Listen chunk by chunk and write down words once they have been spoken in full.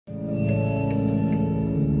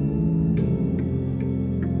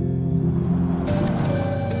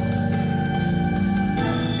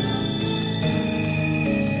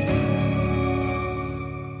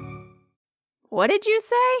What did you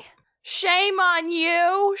say? Shame on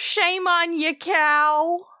you. Shame on you,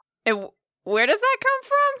 cow. Where does that come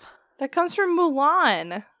from? That comes from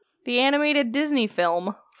Mulan, the animated Disney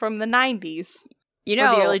film from the 90s. You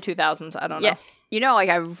know, or the early 2000s, I don't know. You know, like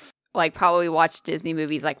I've like probably watched Disney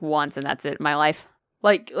movies like once and that's it in my life.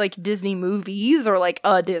 Like Disney movies or like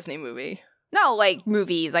a Disney movie? No, like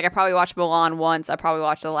movies. Like I probably watched Mulan once. I probably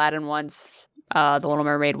watched Aladdin once. The Little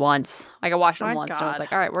Mermaid once. Like I watched them once and I was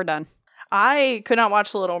like, all right, we're done. I could not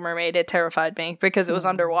watch The Little Mermaid. It terrified me because it was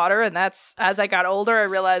underwater, and that's, as I got older, I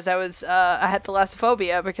realized I had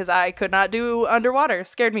thalassophobia because I could not do underwater. It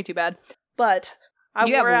scared me too bad. But I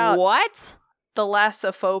you wore have out what?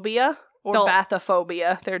 Thalassophobia or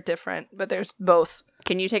bathophobia. They're different, but there's both.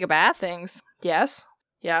 Can you take a bath? Things. Yes.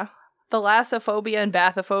 Yeah. Thalassophobia and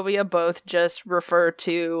bathophobia both just refer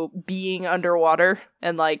to being underwater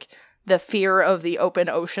and like the fear of the open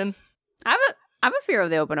ocean. I have a fear of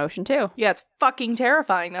the open ocean too. Yeah, it's fucking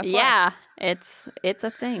terrifying. That's why. Yeah, it's a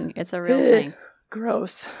thing. It's a real thing.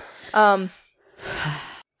 Gross.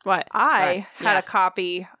 What? I had a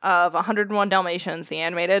copy of 101 Dalmatians, the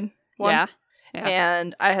animated one. Yeah.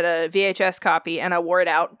 And I had a VHS copy, and I wore it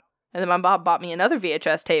out. And then my mom bought me another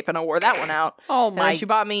VHS tape, and I wore that one out. Oh my! And then she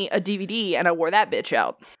bought me a DVD, and I wore that bitch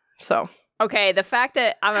out. So. Okay, the fact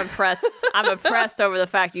that I'm impressed. I'm impressed over the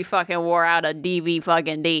fact you fucking wore out a DV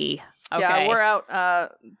fucking D. Okay. Yeah, I wore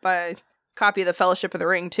out my copy of the Fellowship of the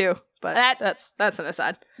Ring too, but that's an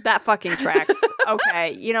aside. That fucking tracks.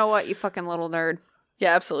 Okay, you know what, you fucking little nerd.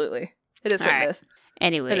 Yeah, absolutely. It is what it is.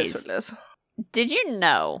 Anyways, it is what it is. Did you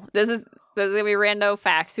know this is gonna be rando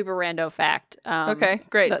fact, super rando fact? Okay,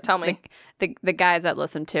 great. Tell me. The guys that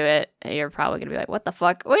listen to it, you're probably gonna be like, "What the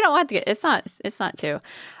fuck?" We don't have to get. It's not too.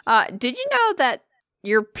 Did you know that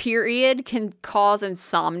your period can cause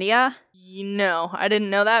insomnia? No, I didn't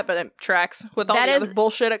know that, but it tracks. With all the other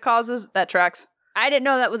bullshit it causes, that tracks. I didn't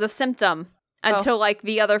know that was a symptom until like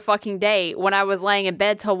the other fucking day when I was laying in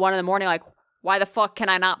bed till 1 a.m, like, why the fuck can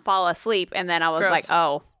I not fall asleep? And then I was like,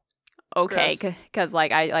 oh, okay, because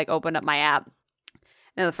like I like opened up my app,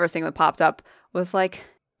 and the first thing that popped up was like,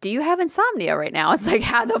 do you have insomnia right now? It's like,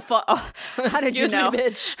 how the fuck? How did you know? Me,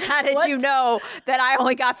 bitch. How did you know that I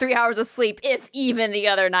only got 3 hours of sleep, if even the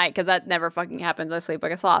other night? Because that never fucking happens. I sleep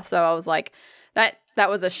like a sloth. So I was like, that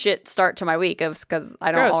was a shit start to my week, because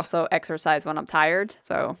I don't also exercise when I'm tired.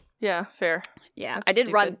 So yeah, fair. Yeah, I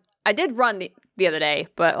did run the other day,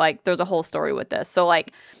 but like, there's a whole story with this. So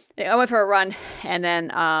like, I went for a run, and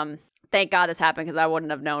then thank God this happened because I wouldn't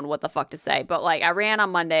have known what the fuck to say. But like, I ran on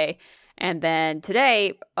Monday. And then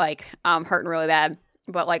today, like, I'm hurting really bad,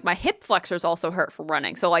 but like my hip flexors also hurt from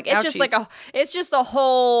running. So like, it's just like it's just a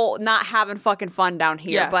whole not having fucking fun down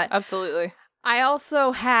here. Yeah, but absolutely. I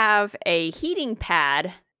also have a heating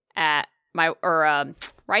pad at my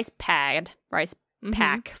rice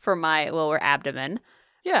pack for my lower abdomen.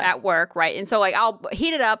 Yeah. At work, right? And so like, I'll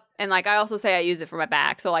heat it up, and like I also say I use it for my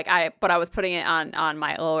back. So like I was putting it on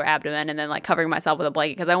my lower abdomen, and then like covering myself with a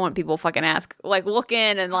blanket, because I want people fucking ask, like, look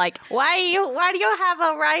in and like, why do you have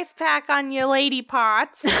a rice pack on your lady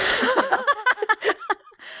parts?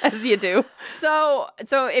 As you do. So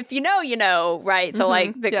if you know, you know, right? So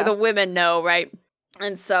like the women know, right?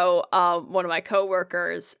 And so one of my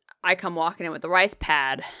coworkers, I come walking in with the rice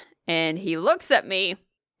pad, and he looks at me.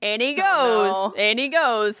 And he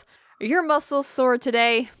goes, are your muscles sore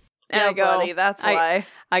today? And I go, buddy, that's why.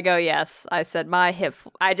 I go, yes. I said,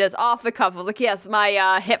 I just off the cuff was like, yes,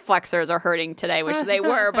 my hip flexors are hurting today, which they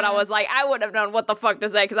were. But I was like, I wouldn't have known what the fuck to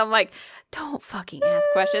say, because I'm like, don't fucking ask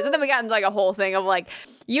questions. And then we got into like a whole thing of like,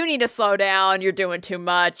 you need to slow down. You're doing too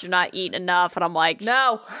much. You're not eating enough. And I'm like,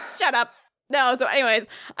 no, shut up. No. So anyways,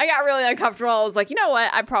 I got really uncomfortable. I was like, you know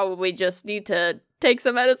what? I probably just need to take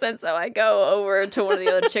some medicine. So I go over to one of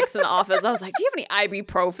the other chicks in the office. I was like, do you have any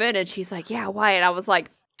ibuprofen? And she's like, yeah, why? And I was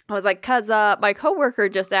like, cause my coworker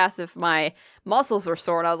just asked if my muscles were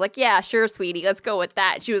sore. And I was like, yeah, sure, sweetie, let's go with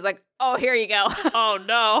that. She was like, oh, here you go. Oh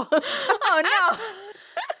no. Oh no.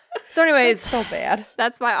 So anyways, that's so bad.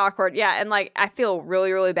 That's my awkward. Yeah. And like, I feel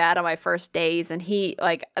really, really bad on my first days. And he,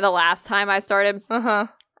 like, the last time I started, and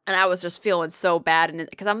I was just feeling so bad. And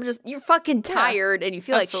because you're fucking tired and you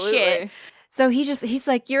feel like shit. So he's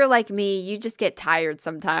like, you're like me. You just get tired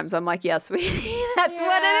sometimes. I'm like, yes, sweetie. That's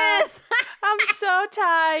what it is. I'm so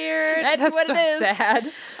tired. That's what so it is.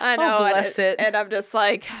 Sad. I know. Oh, bless it. And I'm just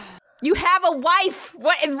like, you have a wife.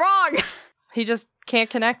 What is wrong? He just can't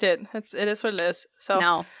connect it. It is what it is. So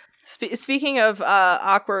no. Speaking of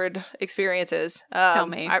awkward experiences, Tell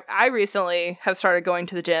me. I recently have started going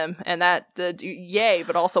to the gym, and yay,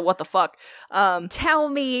 but also what the fuck. Tell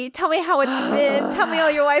me how it's been. Tell me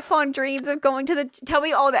all your lifelong dreams of going to the. Tell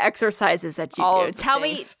me all the exercises that you do.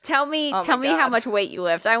 Tell me how much weight you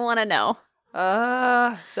lift. I want to know.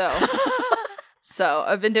 So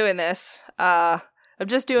I've been doing this. I'm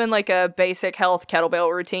just doing like a basic health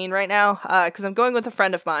kettlebell routine right now, because I'm going with a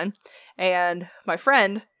friend of mine, and my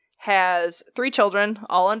friend has 3 children,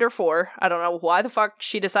 all under 4. I don't know why the fuck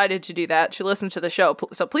she decided to do that. She listened to the show,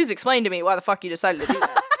 so please explain to me why the fuck you decided to do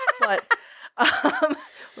that. But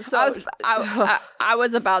so I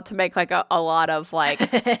was about to make like a lot of like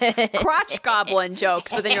crotch goblin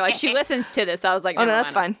jokes, but then you're like, she listens to this. I was like, oh no,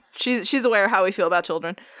 that's fine. She's aware of how we feel about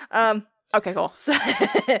children. Okay, cool.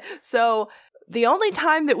 So the only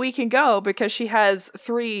time that we can go, because she has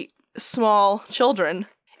 3 small children,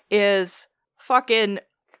 is fucking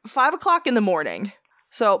 5 o'clock in the morning.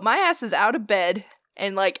 So my ass is out of bed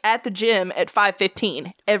and like at the gym at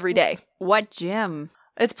 5:15 every day. What gym?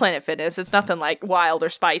 It's Planet Fitness. It's nothing like wild or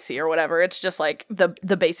spicy or whatever. It's just like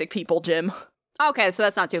the basic people gym. Okay, so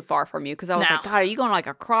that's not too far from you, because I was like, God, are you going like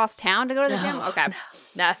across town to go to the gym? Okay.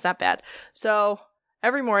 Nah, it's not bad. So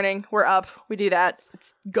every morning we're up, we do that.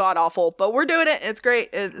 It's god awful, but we're doing it. It's great.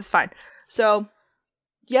 It's fine. So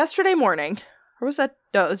yesterday morning, or was that?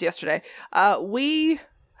 No, it was yesterday. We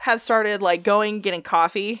have started like getting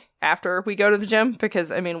coffee after we go to the gym, because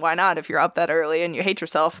I mean, why not? If you're up that early and you hate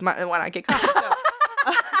yourself, why not get coffee?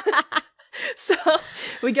 So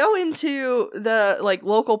we go into the like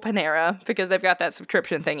local Panera, because they've got that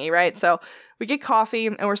subscription thingy, right? So we get coffee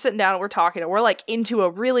and we're sitting down and we're talking and we're like into a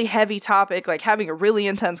really heavy topic, like having a really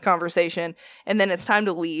intense conversation, and then it's time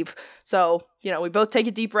to leave. So, we both take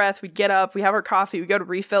a deep breath, we get up, we have our coffee, we go to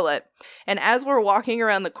refill it. And as we're walking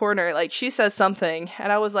around the corner, like she says something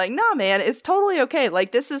and I was like, nah, man, it's totally okay.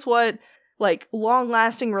 Like this is what like long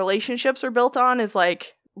lasting relationships are built on, is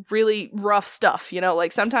like really rough stuff,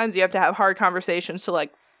 like sometimes you have to have hard conversations to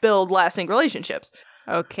like build lasting relationships.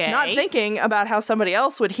 Okay. Not thinking about how somebody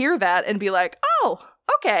else would hear that and be like, oh,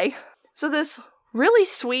 okay. So this really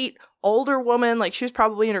sweet older woman, like she was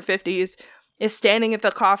probably in her 50s, is standing at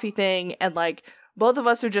the coffee thing, and like both of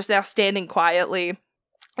us are just now standing quietly.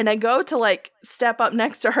 And I go to like step up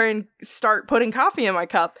next to her and start putting coffee in my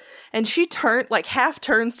cup, and she half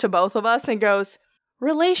turns to both of us and goes,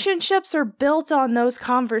 relationships are built on those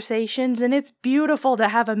conversations, and it's beautiful to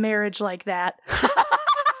have a marriage like that. Or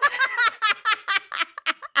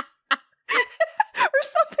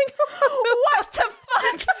something. What the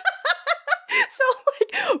fuck? So,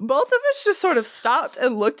 like, both of us just sort of stopped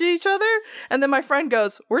and looked at each other, and then my friend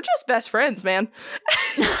goes, we're just best friends, man.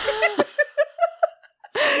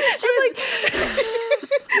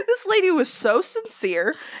 This lady was so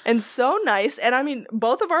sincere and so nice, and I mean,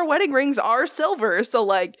 both of our wedding rings are silver, so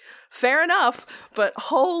like, fair enough, but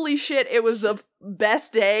holy shit, it was the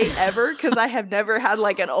best day ever, because I have never had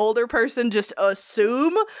like an older person just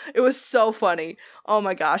assume. It was so funny. Oh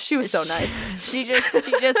my gosh, she was so nice. She just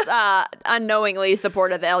unknowingly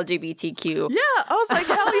supported the LGBTQ. Yeah, I was like,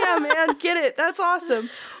 hell yeah, man, get it. That's awesome.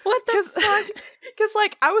 What the fuck? Because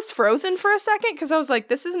like I was frozen for a second, because I was like,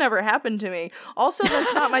 this has never happened to me. Also,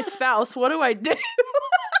 that's not my spouse. What do I do?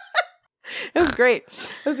 It was great.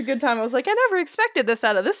 It was a good time. I was like, I never expected this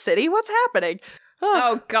out of this city. What's happening?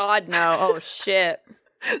 Oh God, no. Oh shit.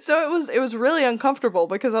 So it was really uncomfortable,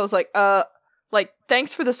 because I was like,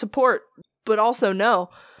 thanks for the support, but also no.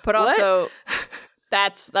 But what? Also,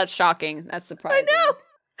 that's shocking. That's surprising. I know.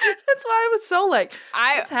 That's why I was so like,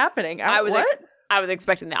 what's happening? What? I was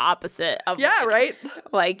expecting the opposite of right?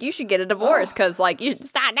 Like, you should get a divorce, because like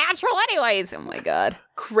it's not natural anyways. Oh my God.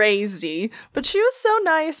 Crazy. But she was so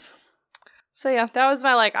nice. So yeah, that was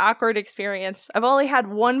my like awkward experience. I've only had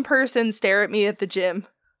one person stare at me at the gym.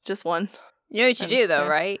 Just one. You know what you do though,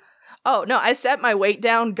 right? Oh, no, I set my weight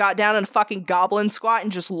down, got down in a fucking goblin squat,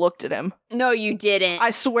 and just looked at him. No, you didn't. I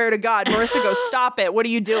swear to God. Marissa goes, stop it. What are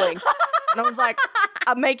you doing? And I was like,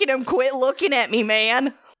 I'm making him quit looking at me,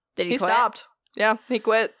 man. Did he quit? Stopped. Yeah, he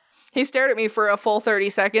quit. He stared at me for a full 30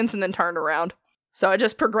 seconds and then turned around. So I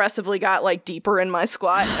just progressively got like deeper in my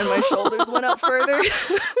squat, and my shoulders went up further.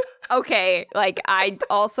 Okay, like, I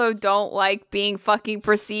also don't like being fucking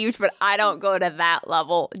perceived, but I don't go to that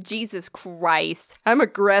level. Jesus Christ. I'm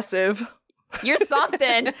aggressive. You're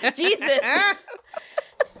something. Jesus.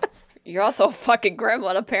 You're also a fucking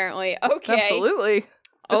gremlin, apparently. Okay. Absolutely.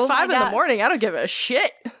 It's 5 in the morning. I don't give a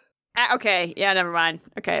shit. Okay, yeah, never mind.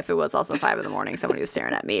 Okay, if it was also 5 in the morning, somebody was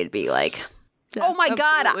staring at me, it'd be like, Yeah, oh my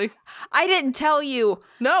absolutely. God. I didn't tell you.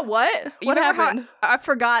 No, what? You What remember how happened? I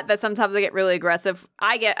forgot that sometimes I get really aggressive.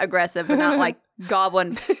 I get aggressive, but not like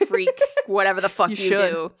goblin freak, whatever the fuck you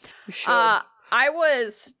should. do. You should. I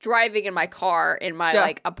was driving in my car in my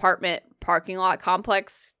like apartment parking lot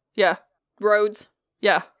complex yeah. roads.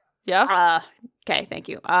 Yeah. Yeah. Okay, thank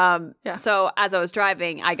you. Yeah. So as I was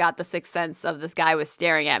driving, I got the sixth sense of this guy was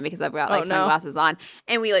staring at me because I've got like sunglasses on,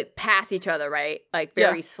 and we like pass each other, right? Like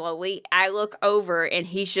very slowly. I look over and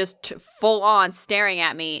he's just full on staring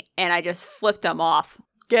at me, and I just flipped him off.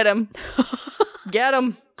 Get him. Get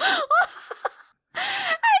him. It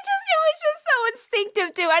was just so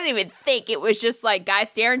instinctive too. I didn't even think. It was just like guy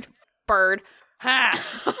staring, bird.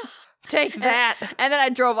 Ha. Take that. And then I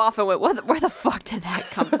drove off and went, where the fuck did that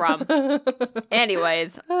come from?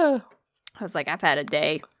 Anyways, I was like, I've had a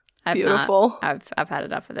day. Beautiful. I've had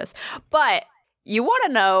enough of this. But you want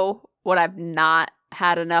to know what I've not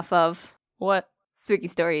had enough of? What? Spooky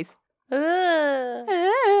stories.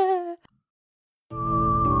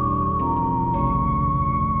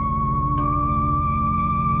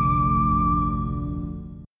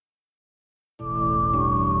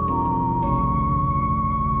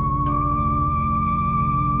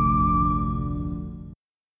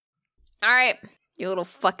 All right, you little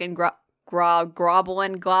fucking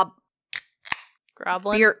groblin.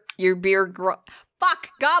 Fuck,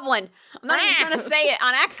 goblin. I'm not even trying to say it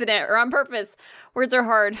on accident or on purpose. Words are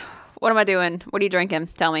hard. What am I doing? What are you drinking?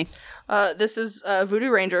 Tell me. This is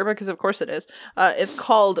Voodoo Ranger, because of course it is. It's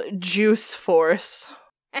called Juice Force.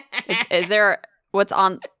 Is there, what's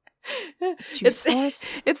on? Juice Force?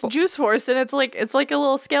 It's Juice Force, and it's like a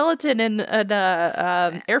little skeleton in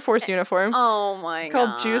an Air Force uniform. Oh my god. It's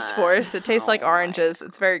called Juice Force. It tastes like oranges.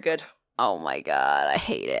 It's very good. Oh my god, I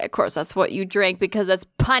hate it. Of course, that's what you drink because that's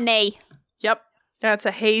punny. Yep. That's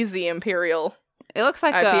a hazy imperial. It looks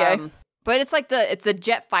like IPA. But it's like it's the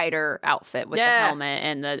jet fighter outfit with the helmet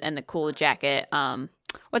and the cool jacket.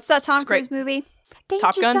 What's that Tom Cruise movie? Danger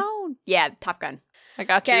Top Gun? Zone. Yeah, Top Gun. I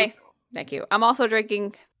got you. Okay. Thank you. I'm also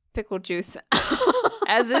drinking pickle juice.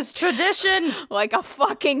 As is tradition. Like a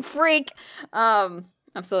fucking freak. I'm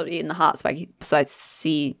still eating the hot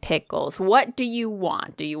spicy pickles. What do you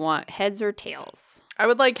want? Do you want heads or tails? I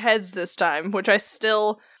would like heads this time, which I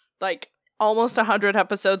still, like, almost 100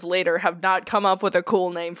 episodes later, have not come up with a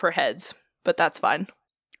cool name for heads. But that's fine.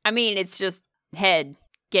 I mean, it's just head.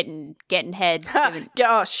 Getting head.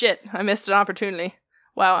 Oh, shit. I missed an opportunity.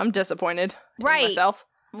 Wow, I'm disappointed in myself.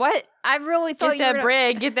 What? I really thought get that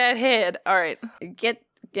bread, get that head. All right. Get,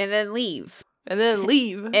 and then leave. And then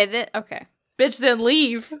leave. And then, okay. Bitch, then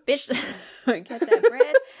leave. Bitch, get that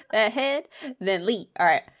bread, that head, then leave. All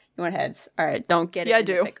right. You want heads. All right. Don't get it in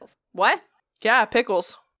the pickles. What? Yeah,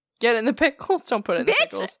 pickles. Get it in the pickles. Don't put it in the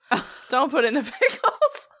pickles. Don't put it in the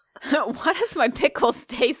pickles. Why does my pickles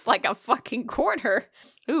taste like a fucking quarter?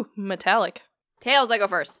 Ooh, metallic. Tails, I go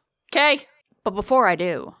first. Okay. But before I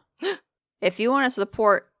do, if you want to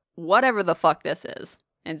support whatever the fuck this is,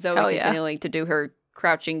 and Zoe continuing to do her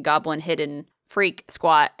crouching goblin hidden freak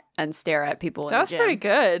squat and stare at people in the gym. That was pretty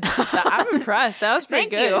good. I'm impressed. That was pretty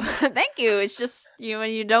good. Thank you. It's just,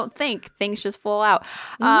 when you don't think, things just flow out.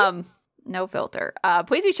 No filter.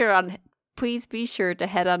 Please be sure to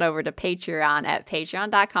head on over to Patreon at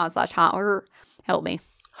patreon.com/haunther. Help me.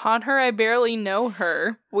 Haunt her, I barely know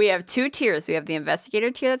her. We have 2 tiers. We have the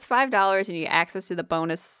investigator tier that's $5 and you get access to the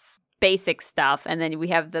bonus basic stuff. And then we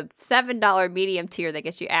have the $7 medium tier that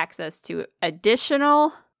gets you access to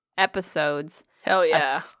additional episodes. Hell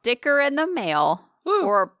yeah. A sticker in the mail. Woo.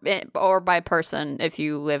 Or by person if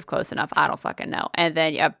you live close enough. I don't fucking know. And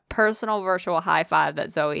then a personal virtual high five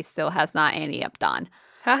that Zoe still has not ante-upped on.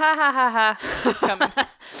 Ha ha ha ha ha. It's coming.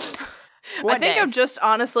 I think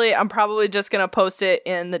I'm probably just gonna post it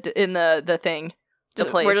in the thing. The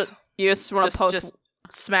place. You just want to post just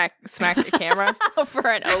smack the camera over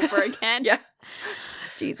and over again. Yeah.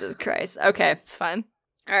 Jesus Christ. Okay. It's fine.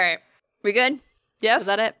 All right. We good? Yes. Was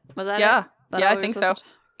that it? Was that it? Yeah, I think so.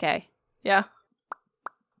 Okay. Yeah.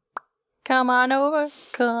 Come on over,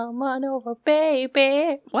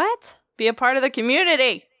 baby. What? Be a part of the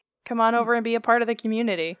community. Come on over and be a part of the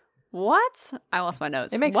community. What? I lost my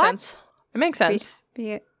notes. It makes sense. It makes sense.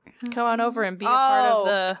 Come on over and be a part of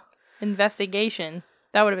the investigation.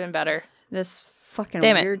 That would have been better. This fucking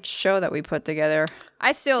weird show that we put together.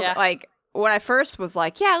 I still, like, when I first was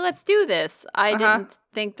like, yeah, let's do this, I didn't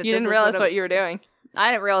think that you didn't realize what you were doing.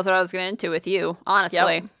 I didn't realize what I was getting into with you,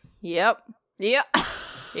 honestly. Yep.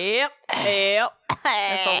 That's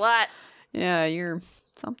a lot. Yeah, you're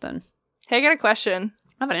something. Hey, I got a question.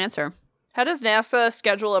 I have an answer. How does NASA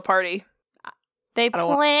schedule a party? They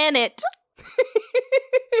plan it.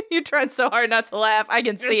 You're trying so hard not to laugh. I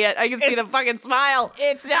can see it. I can see the fucking smile.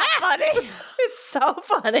 It's not funny. It's so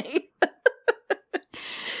funny.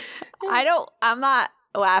 I'm not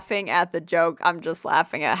laughing at the joke. I'm just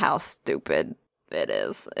laughing at how stupid it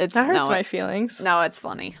is. That hurts my feelings. No, it's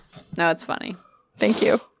funny. Thank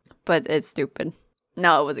you. But it's stupid.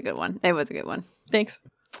 No, it was a good one. Thanks.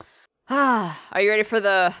 Are you ready for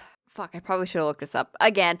the... Fuck, I probably should have looked this up.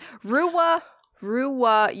 Again, Ruwa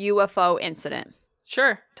UFO incident.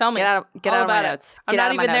 Sure. Tell me. Get out of my notes. I'm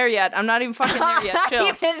not even there yet. I'm not even fucking there yet. Chill.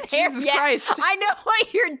 Not even there Jesus yet. Christ. I know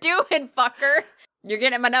what you're doing, fucker. You're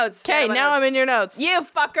getting in my notes. Okay, now I'm in your notes. You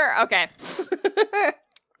fucker. Okay.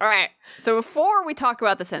 All right. So before we talk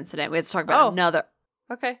about this incident, we have to talk about another.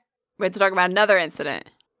 Okay. We have to talk about another incident.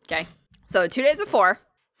 Okay. So 2 days before,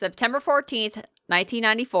 September 14th,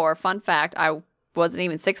 1994, fun fact, I wasn't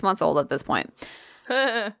even 6 months old at this point.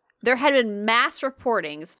 There had been mass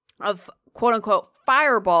reportings of quote unquote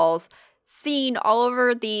fireballs seen all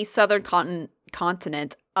over the southern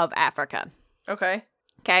continent of Africa. Okay.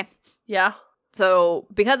 Okay. Yeah. So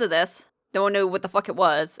because of this, no one knew what the fuck it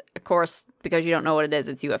was. Of course, because you don't know what it is,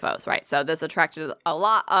 it's UFOs, right? So this attracted a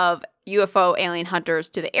lot of UFO alien hunters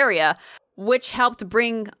to the area, which helped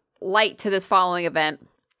bring light to this following event.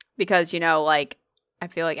 Because, like, I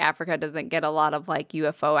feel like Africa doesn't get a lot of, like,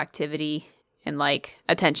 UFO activity and, like,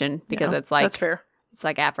 attention because it's, like... That's fair. It's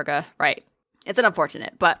like Africa, right? It's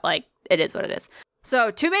unfortunate, but, like, it is what it is.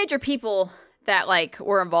 So 2 major people that, like,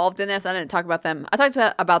 were involved in this, I didn't talk about them. I talked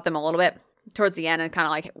about them a little bit towards the end and kind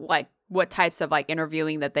of, like what types of, like,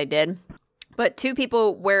 interviewing that they did. But 2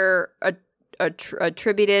 people were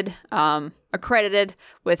accredited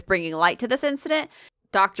with bringing light to this incident.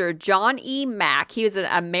 Dr. John E. Mack, he was an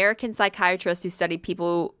American psychiatrist who studied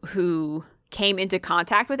people who came into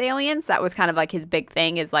contact with aliens. That was kind of like his big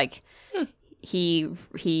thing is like he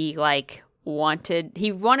wanted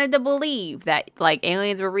to believe that like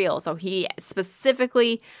aliens were real. So he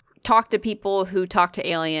specifically talked to people who talked to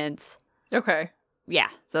aliens. Okay. Yeah.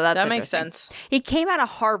 So that makes sense. He came out of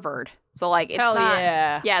Harvard. So like it's Hell not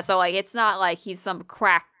yeah. Yeah, so like it's not like he's some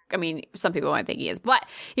crack. I mean, some people might think he is, but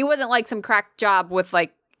he wasn't like some crack job with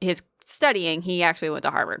like his studying. He actually went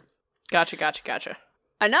to Harvard. Gotcha.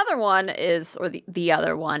 Another one is, or the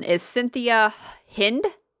other one is Cynthia Hind.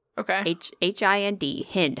 Okay. Hind.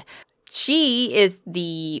 Hind. She is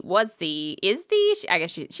I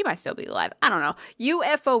guess she might still be alive. I don't know.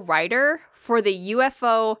 UFO writer for the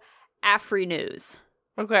UFO Afri News.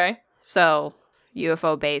 Okay. So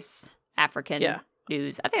UFO based African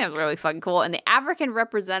news. I think that's really fucking cool. And the African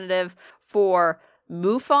representative for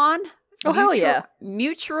MUFON. Oh, hell yeah.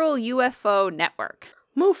 Mutual UFO Network.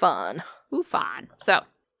 MUFON. So,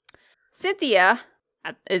 Cynthia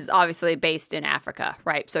is obviously based in Africa,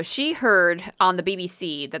 right? So she heard on the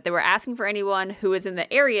BBC that they were asking for anyone who was in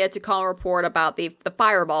the area to call and report about the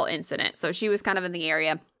fireball incident. So she was kind of in the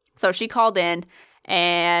area. So she called in,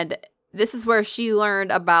 and this is where she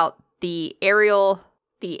learned about the aerial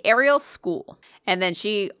school. And then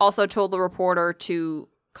she also told the reporter to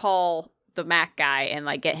call the Mac guy and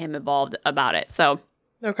like get him involved about it. So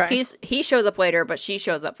okay, he shows up later, but she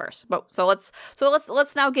shows up first. But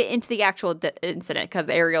let's now get into the actual incident, because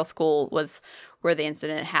the aerial school was where the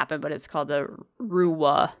incident happened, but it's called the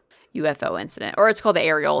Ruwa UFO incident, or it's called the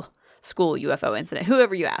aerial school UFO incident.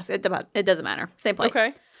 Whoever you ask, it doesn't matter. Same place.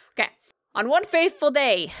 Okay. On one fateful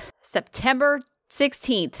day, September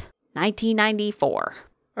 16th, 1994.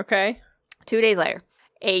 Okay. 2 days later,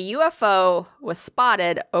 a UFO was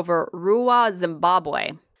spotted over Ruwa,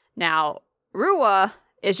 Zimbabwe. Now, Ruwa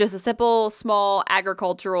is just a simple, small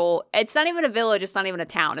agricultural. It's not even a village. It's not even a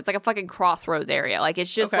town. It's like a fucking crossroads area. Like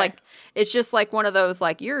it's just like one of those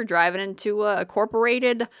like you're driving into a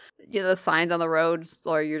corporated, signs on the roads,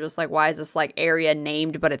 or you're just like, why is this like area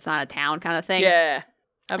named but it's not a town kind of thing? Yeah,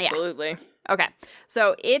 absolutely. Yeah. Okay,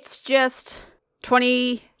 so it's just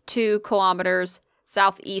 22 kilometers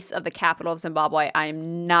southeast of the capital of Zimbabwe.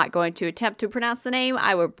 I'm not going to attempt to pronounce the name.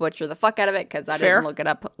 I would butcher the fuck out of it because I didn't look it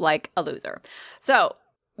up like a loser. So,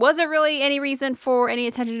 wasn't really any reason for any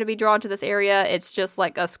attention to be drawn to this area. It's just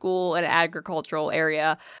like a school and an agricultural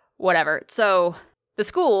area, whatever. So, the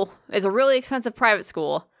school is a really expensive private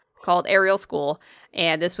school called Ariel School,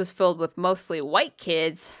 and this was filled with mostly white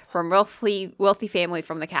kids from wealthy family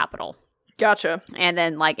from the capital. Gotcha. And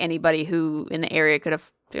then like anybody who in the area could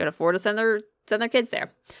afford to send their kids there.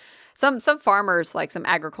 Some farmers, like some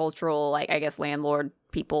agricultural, like I guess landlord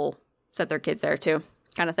people sent their kids there too,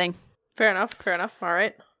 kind of thing. Fair enough. All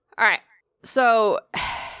right. So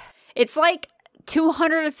it's like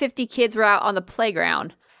 250 kids were out on the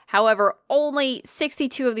playground. However, only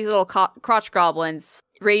 62 of these little crotch goblins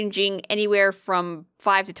ranging anywhere from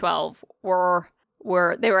 5 to 12 were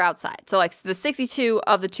outside. So like the 62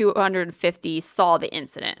 of the 250 saw the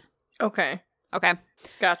incident. Okay. Okay.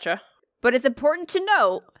 Gotcha. But it's important to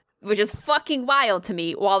note, which is fucking wild to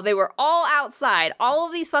me, while they were all outside, all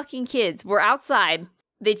of these fucking kids were outside,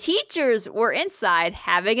 the teachers were inside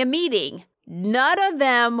having a meeting. None of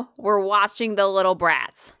them were watching the little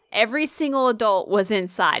brats. Every single adult was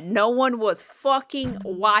inside. No one was fucking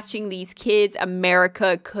watching these kids.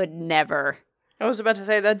 America could never. I was about to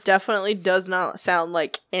say, that definitely does not sound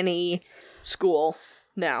like any school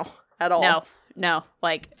now at all. No.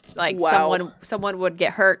 Like Wow. someone would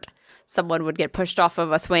get hurt. Someone would get pushed off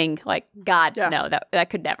of a swing. Like, God, no, that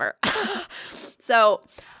could never. So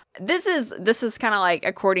this is kind of like,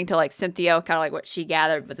 according to like Cynthia, kind of like what she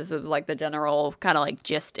gathered, but this was like the general kind of like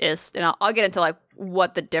gist-ist. And I'll get into like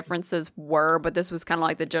what the differences were, but this was kind of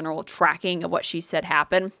like the general tracking of what she said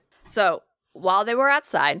happened. So while they were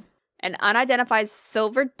outside, an unidentified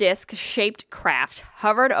silver disc-shaped craft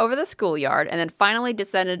hovered over the schoolyard and then finally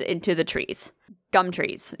descended into the trees. Gum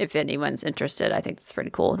trees, if anyone's interested. I think it's pretty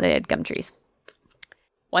cool. They had gum trees.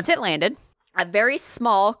 Once it landed, a very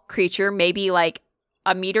small creature, maybe like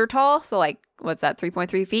a meter tall, so like, what's that,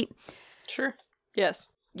 3.3 feet? Sure. Yes.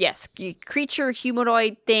 Yes, creature,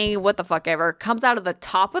 humanoid thing, what the fuck ever, comes out of the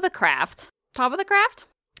top of the craft,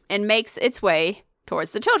 and makes its way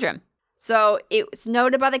towards the children. So it was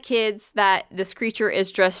noted by the kids that this creature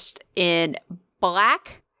is dressed in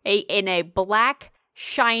black, in a black,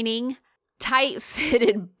 shining,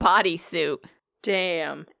 tight-fitted bodysuit.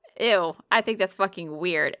 Damn. Ew, I think that's fucking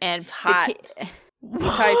weird. And it's hot.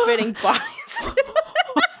 Tight-fitting bodysuit.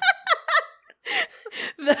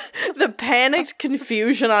 The panicked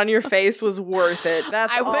confusion on your face was worth it.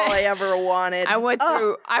 That's all I ever wanted. I went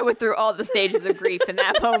through all the stages of grief in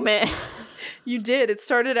that moment. You did. It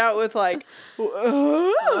started out with like,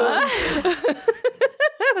 that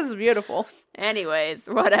was beautiful. Anyways,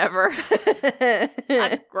 whatever.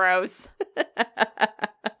 That's gross.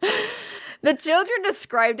 The children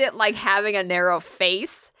described it like having a narrow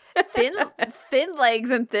face, thin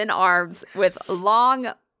legs and thin arms with long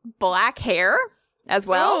black hair as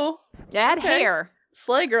well. Oh, it had hair.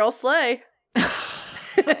 Slay, girl, slay.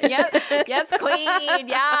 Yes, queen,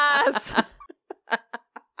 yes.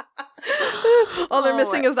 All they're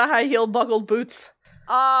missing is the high-heeled buckled boots.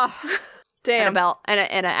 Oh, damn. And a belt, and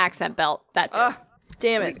an accent belt. That's it.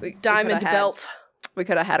 Damn it. Diamond belt. We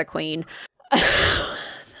could have had a queen. Oh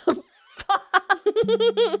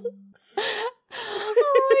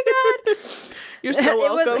my god. You're so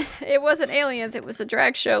welcome. It wasn't aliens, it was a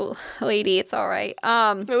drag show lady. It's all right.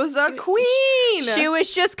 It was a queen. She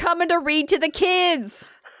was just coming to read to the kids.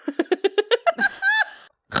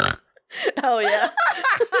 Hell yeah.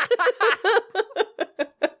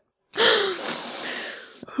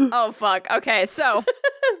 Oh fuck. Okay, so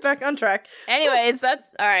back on track. Anyways,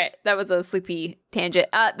 that's all right. That was a sleepy tangent.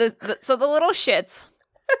 So the little shits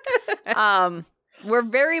were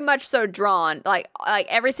very much so drawn. Like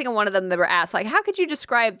every single one of them, they were asked, like, how could you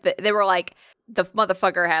describe they were like, the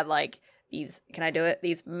motherfucker had like these, can I do it?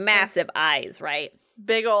 These massive eyes, right?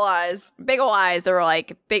 Big ol' eyes. Big ol' eyes. They were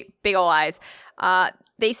like big ol' eyes.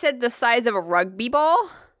 They said the size of a rugby ball.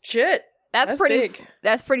 Shit. That's pretty big.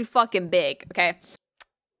 That's pretty fucking big, okay?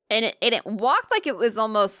 And it walked like it was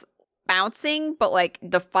almost bouncing, but like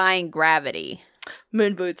defying gravity.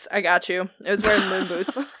 Moon boots. I got you. It was wearing moon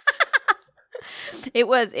boots. It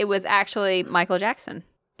was actually Michael Jackson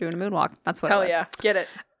doing a moonwalk. That's what Hell it was. yeah. Get it.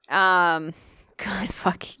 Good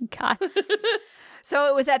fucking God. So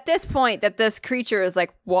it was at this point that this creature is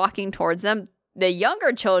like walking towards them. The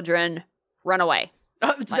younger children run away.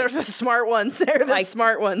 Oh, they're the smart ones. They're the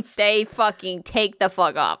smart ones. They fucking take the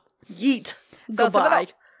fuck up. Yeet. So goodbye.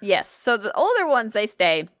 Yes. So the older ones, they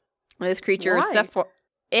stay. This creature is set for.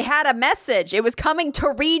 It had a message. It was coming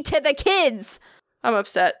to read to the kids. I'm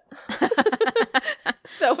upset.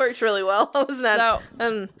 That worked really well. I was not.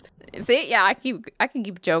 So, see, yeah, I can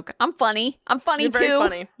keep a joke. I'm funny. I'm funny You're too. Very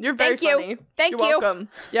funny. You're very funny. Thank You're you. Welcome.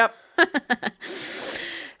 Yep.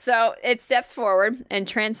 So it steps forward and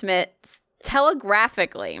transmits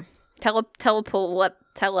telegraphically,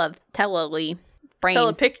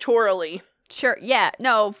 telepictorially. Sure. Yeah.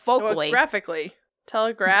 No. Vocally. Graphically.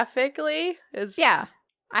 Telegraphically is. Yeah.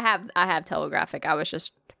 I have telegraphic. I was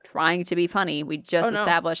just trying to be funny. We just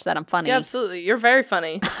established that I'm funny. Yeah, absolutely. You're very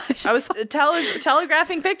funny. I was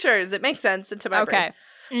telegraphing pictures. It makes sense into my brain.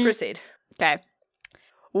 Proceed. Okay.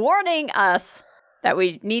 Warning us that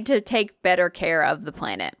we need to take better care of the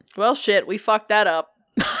planet. Well, shit. We fucked that up.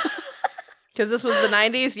 Because this was the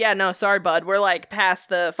 90s? Yeah, no, sorry, bud. We're like past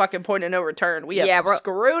the fucking point of no return. We have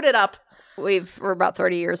screwed it up. We're about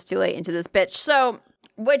 30 years too late into this bitch. So,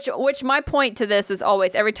 which my point to this is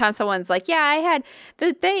always every time someone's like, yeah, I had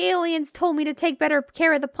the aliens told me to take better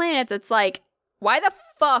care of the planets. It's like, why the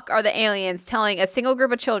fuck are the aliens telling a single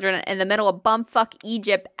group of children in the middle of bumfuck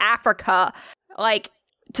Egypt, Africa, like,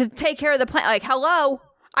 to take care of the planet? Like, hello?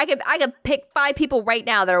 I could pick 5 people right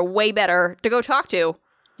now that are way better to go talk to.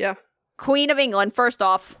 Yeah. Queen of England, first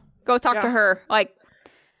off. Go talk to her. Like,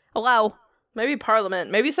 hello. Maybe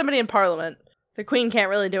Parliament. Maybe somebody in Parliament. The Queen can't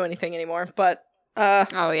really do anything anymore, but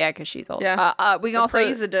oh yeah, because she's old. Yeah. We can the also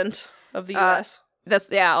president of the US.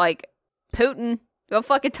 Like Putin. Go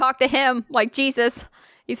fucking talk to him. Like, Jesus.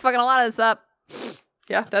 He's fucking a lot of this up.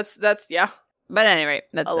 Yeah, that's yeah. But anyway,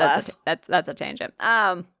 that's a tangent.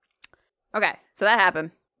 Okay, so that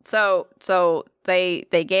happened. So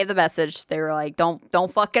they gave the message. They were like,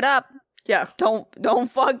 don't fuck it up. Yeah.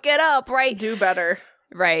 Don't fuck it up, right? Do better.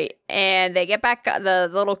 Right. And they get back, the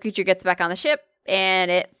little creature gets back on the ship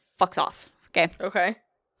and it fucks off. Okay.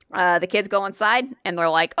 The kids go inside and they're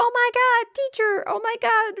like, oh my God, teacher. Oh my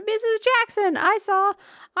God, Mrs. Jackson. I saw a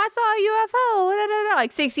UFO. Da, da, da.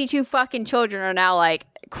 Like 62 fucking children are now like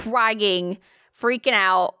crying, freaking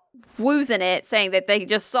out, losing it, saying that they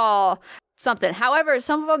just saw something. However,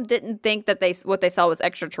 some of them didn't think that what they saw was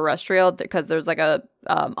extraterrestrial because there's like a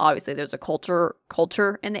obviously there's a culture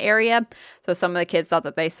in the area. So some of the kids thought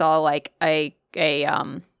that they saw like a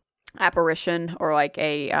apparition or like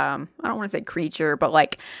a I don't want to say creature, but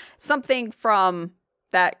like something from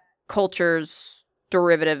that culture's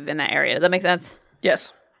derivative in that area. Does that make sense?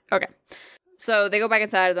 Yes. Okay. So they go back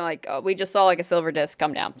inside and they're like, oh, we just saw like a silver disc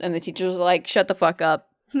come down. And the teacher's like, shut the fuck up.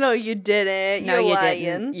 No, you didn't. No, You're you lying.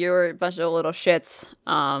 didn't. You're a bunch of little shits.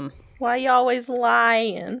 Why you always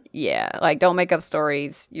lying? Yeah, like, don't make up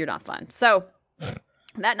stories. You're not fun. So,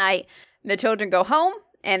 that night, the children go home,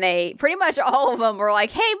 and they, pretty much all of them were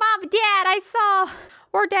like, hey, Mom, Dad, I saw,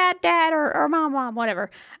 or Dad, or Mom, whatever.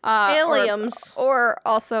 Aliens. Or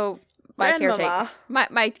also, my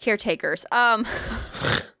caretakers. For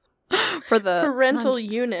the parental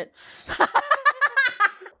units.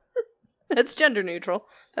 That's gender neutral.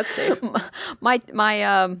 That's safe. My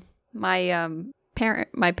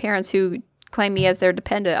parents who claim me as their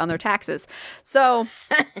dependent on their taxes. So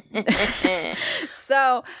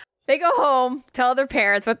so they go home, tell their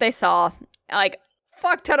parents what they saw. Like,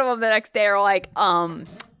 fuck ton of them the next day are like,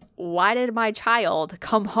 why did my child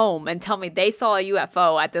come home and tell me they saw a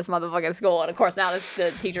UFO at this motherfucking school? And of course now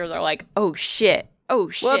the teachers are like, oh shit.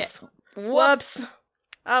 Whoops. Oh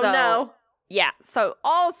no. Yeah, so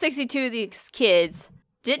all 62 of these kids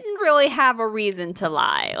didn't really have a reason to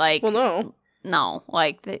lie. Like, well, no,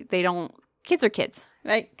 like they don't. Kids are kids,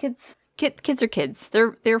 right? Kids are kids.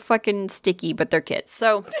 They're fucking sticky, but they're kids.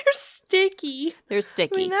 So they're sticky. They're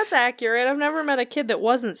sticky. I mean, that's accurate. I've never met a kid that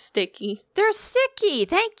wasn't sticky. They're sticky.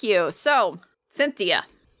 Thank you. So Cynthia,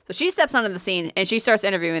 so she steps onto the scene and she starts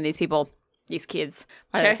interviewing these people. These kids.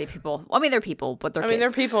 Why did I say people? Well, I mean, they're people, but they're kids.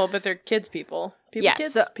 They're people, but they're kids people. People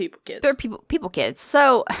kids, people kids. They're people kids.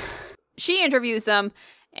 So she interviews them,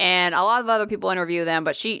 and a lot of other people interview them,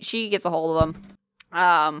 but she gets a hold of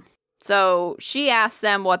them. So she asks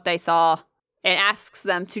them what they saw and asks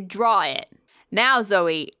them to draw it. Now,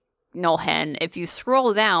 Zoe Nolhen, if you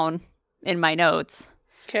scroll down in my notes,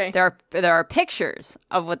 okay, there are pictures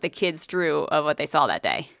of what the kids drew of what they saw that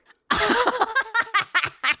day.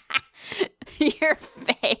 Your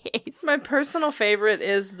face. My personal favorite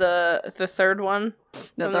is the third one.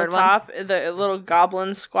 The third the top, the little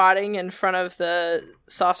goblin squatting in front of the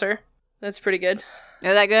saucer. That's pretty good.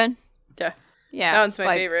 Is that good? Yeah. Yeah. That one's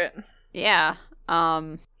my favorite. Yeah.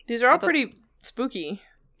 These are all pretty spooky.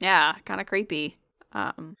 Yeah, kind of creepy.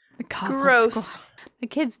 Gross. The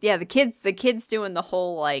kids doing the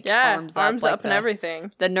whole like arms up like and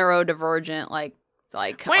everything. The neurodivergent like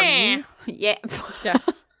yeah. Yeah.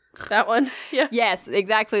 That one? Yeah. Yes,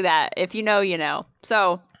 exactly that. If you know, you know.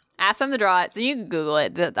 So, ask them to draw it. So, you can Google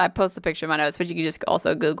it. I post the picture in my notes, but you can just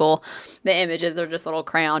also Google the images. They're just little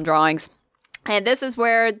crayon drawings. And this is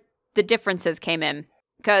where the differences came in.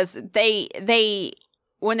 Because they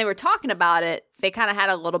when they were talking about it, they kind of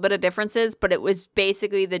had a little bit of differences, but it was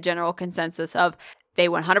basically the general consensus of they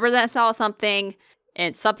 100% saw something,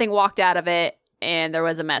 and something walked out of it, and there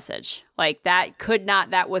was a message. Like, that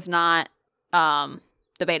was not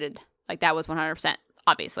debated. Like, that was 100%,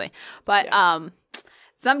 obviously. But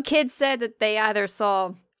some kids said that they either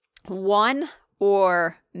saw one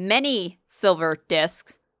or many silver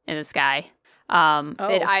discs in the sky.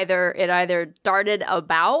 It either darted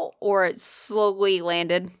about or it slowly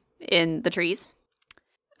landed in the trees.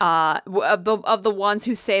 Of the ones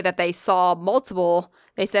who say that they saw multiple,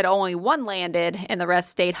 they said only one landed and the rest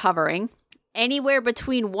stayed hovering. Anywhere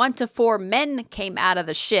between 1 to 4 men came out of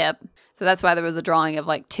the ship. So that's why there was a drawing of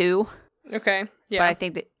like 2. Okay. Yeah.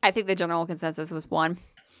 But I think the general consensus was 1.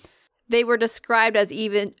 They were described as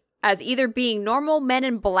either being normal men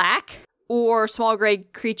in black or small gray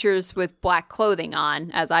creatures with black clothing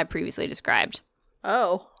on, as I previously described.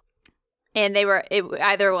 Oh. And they were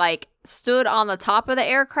either like stood on the top of the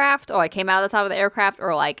aircraft, or like came out of the top of the aircraft,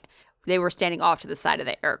 or like they were standing off to the side of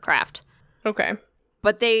the aircraft. Okay.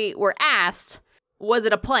 But they were asked, was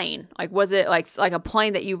it a plane? Like, was it like a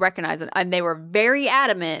plane that you recognize? And they were very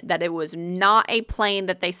adamant that it was not a plane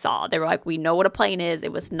that they saw. They were like, we know what a plane is.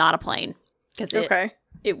 It was not a plane. Because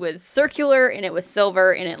it was circular and it was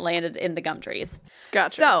silver and it landed in the gum trees.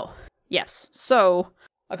 Gotcha. So, yes. So,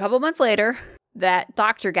 a couple months later, that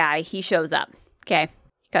doctor guy, he shows up. Okay.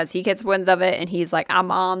 Because he gets wind of it and he's like,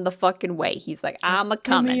 I'm on the fucking way. He's like, I'm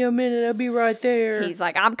a-coming. Give me a minute, I'll be right there. He's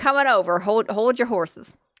like, I'm coming over. Hold your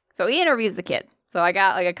horses. So he interviews the kid. So I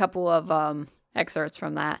got like a couple of excerpts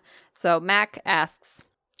from that. So Mac asks,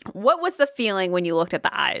 what was the feeling when you looked at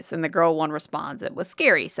the eyes? And the girl one responds, it was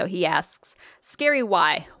scary. So he asks, scary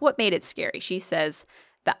why? What made it scary? She says,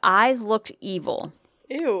 the eyes looked evil.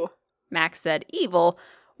 Ew. Mac said, evil?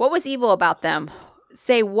 What was evil about them?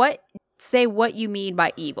 Say what you mean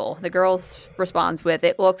by evil. The girl responds with,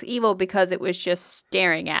 it looks evil because it was just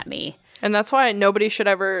staring at me. And that's why nobody should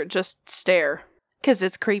ever just stare. Because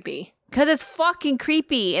it's creepy. Because it's fucking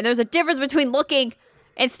creepy. And there's a difference between looking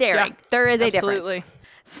and staring. Yeah, there is a difference.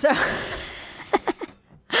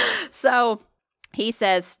 So he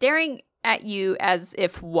says, staring at you as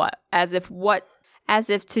if what? As if what? As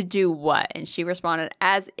if to do what? And she responded,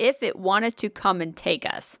 as if it wanted to come and take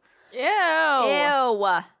us. Ew.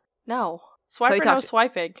 Ew. No. Swiper, no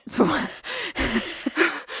swiping.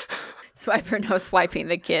 Swiper, no swiping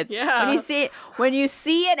the kids. Yeah. When you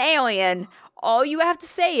see an alien, all you have to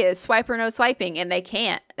say is swiper, no swiping, and they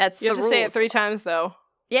can't. That's the rules. You have to say it 3 times, though.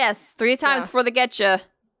 Yes, 3 times before they get you.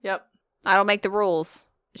 Yep. I don't make the rules.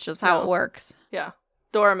 It's just how it works. Yeah.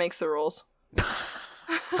 Dora makes the rules.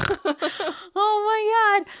 Oh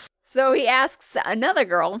my god. So he asks another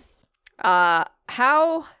girl,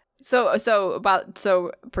 how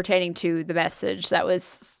pertaining to the message that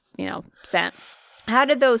was, sent. How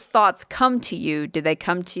did those thoughts come to you? Did they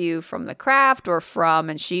come to you from the craft or from,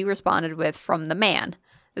 and she responded with, from the man.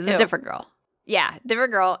 This is a different girl. Yeah,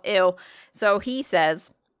 different girl. Ew. So he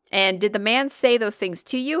says, and did the man say those things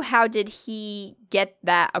to you? How did he get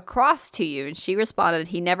that across to you? And she responded,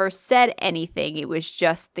 he never said anything. It was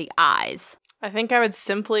just the eyes. I think I would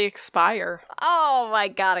simply expire. Oh my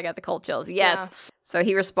god, I got the cold chills. Yes. Yeah. So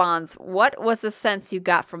he responds, what was the sense you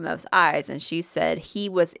got from those eyes? And she said, he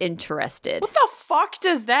was interested. What the fuck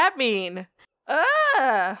does that mean?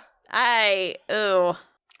 Ugh. I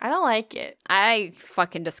don't like it.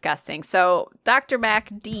 Fucking disgusting. So Dr. Mac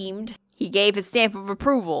deemed, he gave his stamp of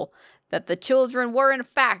approval that the children were in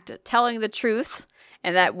fact telling the truth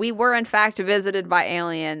and that we were in fact visited by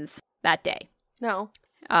aliens that day. No.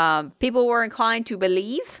 People were inclined to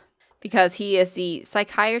believe because he is the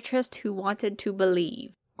psychiatrist who wanted to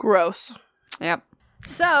believe. Gross. Yep.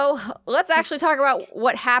 So let's actually talk about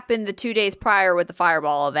what happened the 2 days prior with the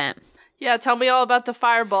fireball event. Yeah, tell me all about the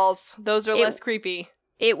fireballs. Those are less creepy.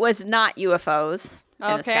 It was not UFOs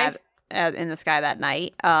in the sky that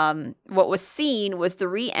night. What was seen was the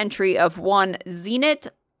re-entry of one Zenit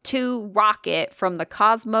 2 rocket from the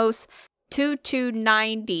Cosmos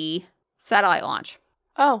 2290 satellite launch.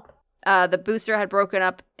 Oh. The booster had broken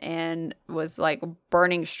up and was like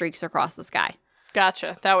burning streaks across the sky.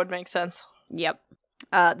 Gotcha. That would make sense. Yep.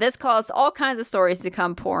 This caused all kinds of stories to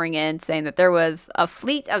come pouring in, saying that there was a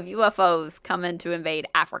fleet of UFOs coming to invade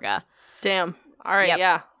Africa. Damn. All right,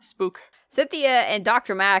 yeah. Spook. Cynthia and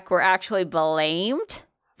Dr. Mac were actually blamed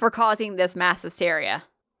for causing this mass hysteria.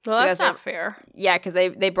 Well, that's not fair. Yeah, because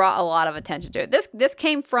they brought a lot of attention to it. This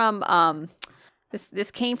came from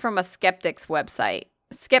this came from a skeptic's website,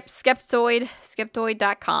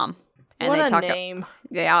 skeptoid.com. And what a name!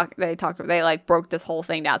 They like broke this whole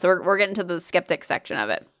thing down. So we're getting to the skeptic section of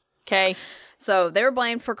it. Okay. So they were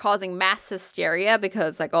blamed for causing mass hysteria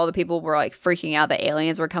because like all the people were like freaking out that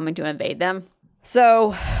aliens were coming to invade them.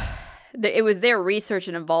 So it was their research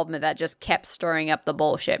and involvement that just kept stirring up the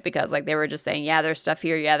bullshit because like they were just saying, yeah, there's stuff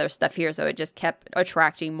here. Yeah, there's stuff here. So it just kept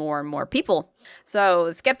attracting more and more people. So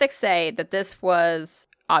the skeptics say that this was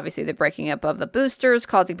obviously the breaking up of the boosters,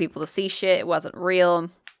 causing people to see shit. It wasn't real.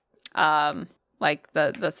 Like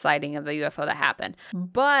the sighting of the UFO that happened.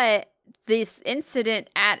 But this incident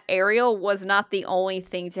at Ariel was not the only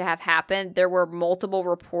thing to have happened. There were multiple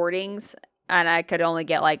reportings, and I could only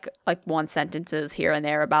get like one sentences here and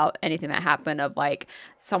there about anything that happened of like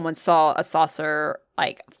someone saw a saucer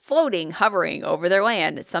like floating, hovering over their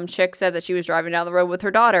land. Some chick said that she was driving down the road with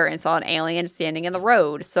her daughter and saw an alien standing in the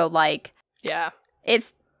road. So like, yeah,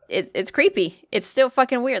 it's creepy. It's still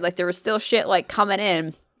fucking weird. Like there was still shit like coming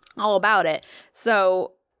in all about it.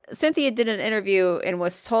 So Cynthia did an interview and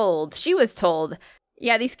she was told,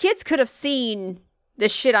 yeah, these kids could have seen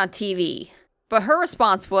this shit on TV. But her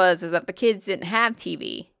response is that the kids didn't have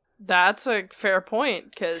TV. That's a fair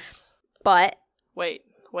point, because... But... Wait.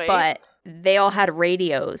 But they all had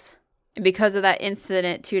radios. And because of that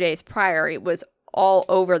incident 2 days prior, it was all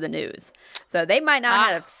over the news. So they might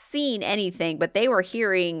not have seen anything, but they were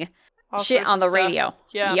hearing all shit on the radio.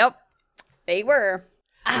 Yeah. Yep. They were...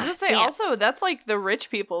 I was gonna say, also, that's like the rich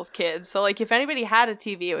people's kids. So, like, if anybody had a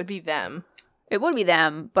TV, it would be them. It would be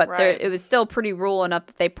them, but it was still pretty rural enough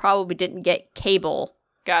that they probably didn't get cable.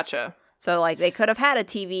 Gotcha. So, like, they could have had a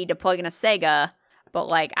TV to plug in a Sega, but,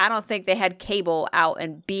 like, I don't think they had cable out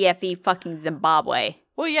in BFE fucking Zimbabwe.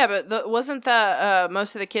 Well, yeah, but wasn't that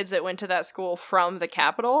most of the kids that went to that school from the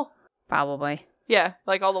capital? Probably. Yeah,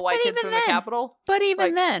 like all the white kids from the capital. But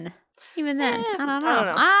even then, I don't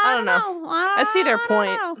know. I don't know. I see their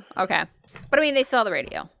point. Okay. But I mean, they saw the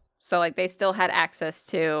radio. So, like, they still had access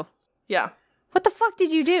to... Yeah. What the fuck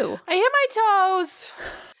did you do? I hit my toes.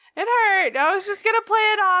 It hurt. I was just gonna play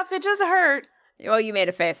it off. It just hurt. Well, you made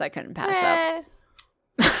a face I couldn't pass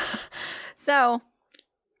up. So,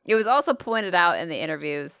 it was also pointed out in the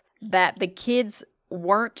interviews that the kids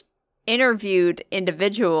weren't interviewed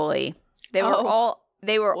individually. They were all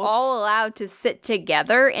allowed to sit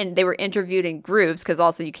together, and they were interviewed in groups, because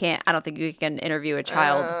also I don't think you can interview a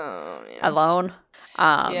child alone.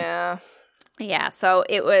 Yeah, so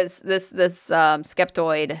it was this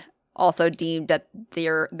skeptoid also deemed that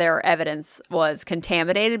their evidence was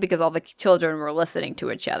contaminated because all the children were listening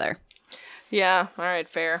to each other. Yeah, all right,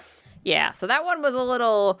 fair. Yeah, so that one was a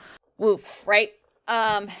little woof, right?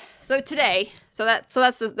 So today,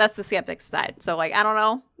 that's the skeptic side. So like, I don't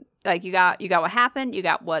know, like you got what happened, you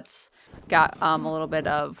got a little bit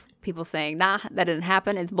of people saying, nah, that didn't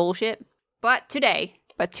happen, it's bullshit. But to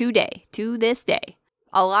this day,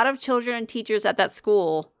 a lot of children and teachers at that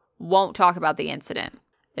school won't talk about the incident.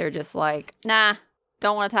 They're just like, nah,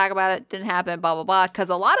 don't want to talk about it, didn't happen, blah, blah, blah. Because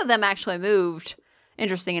a lot of them actually moved,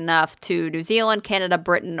 interesting enough, to New Zealand, Canada,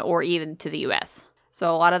 Britain, or even to the U.S.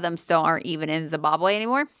 So a lot of them still aren't even in Zimbabwe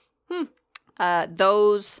anymore.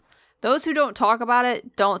 Those who don't talk about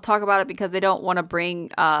it because they don't want to bring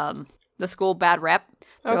the school bad rep.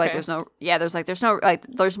 They're like, there's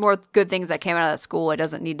more good things that came out of that school. It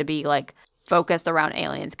doesn't need to be like focused around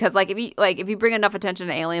aliens, because like if you bring enough attention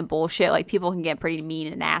to alien bullshit, like people can get pretty mean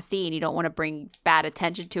and nasty, and you don't want to bring bad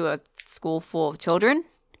attention to a school full of children,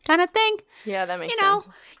 kind of thing. Yeah, that makes sense.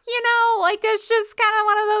 Like that's just kind of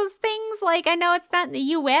one of those things. Like I know it's not in the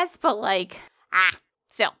U.S., but like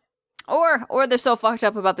still, or they're so fucked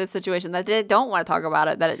up about this situation that they don't want to talk about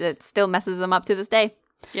it, that it still messes them up to this day.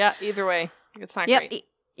 Yeah, either way, it's not great.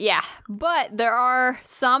 Yeah, but there are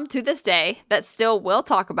some to this day that still will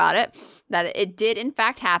talk about it, that it did in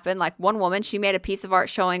fact happen. Like one woman, she made a piece of art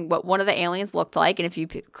showing what one of the aliens looked like, and if you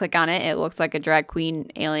click on it, it looks like a drag queen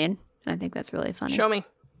alien. And I think that's really funny. Show me.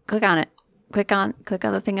 Click on it. Click on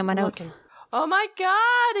the thing in my notes. Looking. Oh my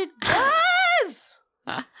god, it does!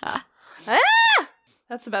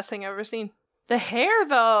 That's the best thing I've ever seen. The hair,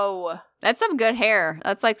 though. That's some good hair.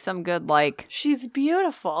 That's like some good, like... She's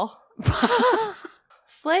beautiful.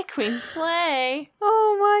 Slay, queen, slay.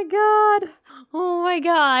 Oh my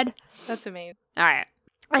god. That's amazing. All right.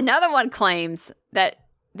 Another one claims that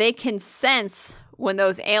they can sense when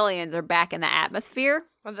those aliens are back in the atmosphere.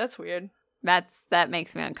 Oh, that's weird. That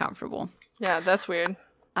makes me uncomfortable. Yeah, that's weird.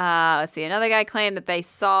 Let's see. Another guy claimed that they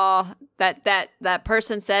saw that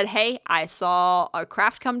person said, "Hey, I saw a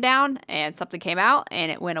craft come down and something came out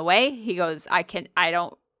and it went away." He goes,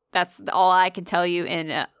 that's all I can tell you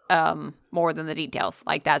in more than the details.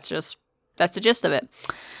 Like that's the gist of it.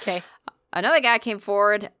 Okay. Another guy came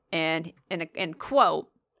forward and in quote,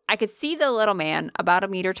 "I could see the little man, about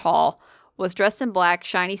 1 meter tall, was dressed in black,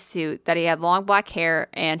 shiny suit, that he had long black hair,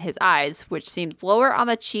 and his eyes, which seemed lower on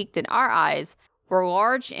the cheek than our eyes, were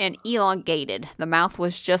large and elongated. The mouth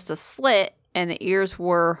was just a slit, and the ears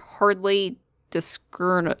were hardly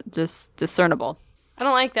discernible." I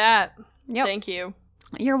don't like that. Yep. Thank you.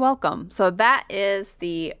 You're welcome. So that is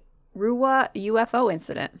the Ruwa UFO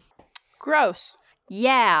incident. Gross.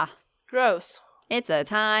 Yeah. Gross. It's a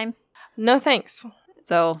time. No thanks.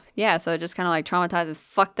 So yeah, so it just kind of like traumatized and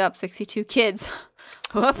fucked up 62 kids.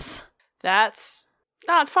 Whoops. That's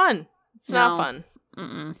not fun. It's not fun.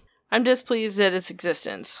 Mm-mm. I'm displeased at its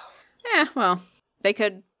existence. Yeah, well, they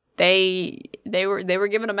could. They were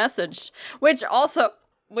given a message, which also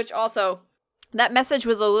that message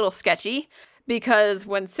was a little sketchy because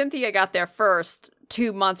when Cynthia got there first,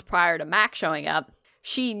 2 months prior to Mac showing up,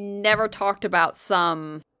 she never talked about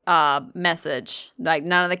some message. Like,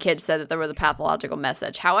 none of the kids said that there was a pathological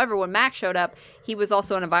message. However, when Mac showed up, he was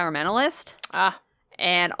also an environmentalist.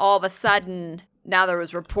 And all of a sudden, now there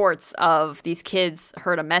was reports of these kids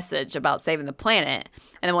heard a message about saving the planet.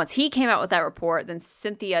 And then once he came out with that report, then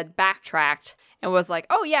Cynthia backtracked and was like,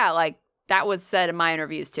 oh yeah, like, that was said in my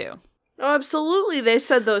interviews too. Oh, absolutely. They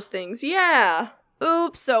said those things. Yeah.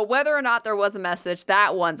 Oops. So whether or not there was a message,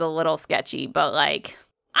 that one's a little sketchy. But, like,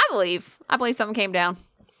 I believe something came down.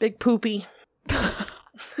 Big poopy. Oh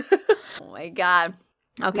my God.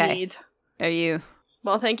 Okay. Are you?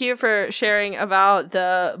 Well, thank you for sharing about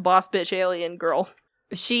the boss bitch alien girl.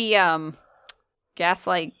 She,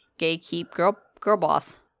 gaslight, gatekeep, girl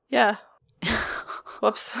boss. Yeah.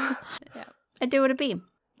 Whoops. Yeah. I do what it be.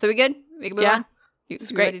 So we good? We can move on?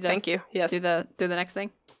 It's great. Thank you. Yes. Do the next thing?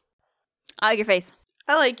 I like your face.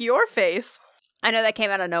 I like your face. I know that came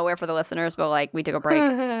out of nowhere for the listeners, but, like, we took a break.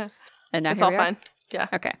 And now it's all fine. Yeah.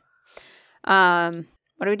 Okay. What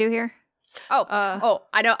do we do here? I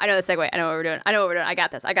know the segue. I know what we're doing. I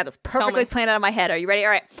got this perfectly planned out of my head. Are you ready?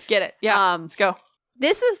 All right. Get it. Yeah. Let's go.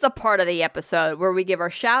 This is the part of the episode where we give our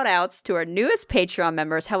shout outs to our newest Patreon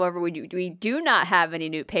members. However, we do not have any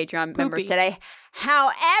new Patreon members today.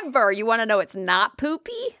 However, you want to know it's not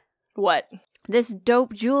poopy? What? This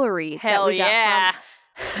dope jewelry. Hell yeah.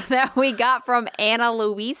 That we got from Ana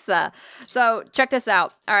Luisa. So check this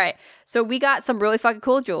out. All right. So we got some really fucking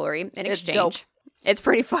cool jewelry in exchange. Dope. It's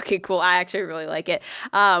pretty fucking cool. I actually really like it.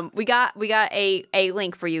 We got a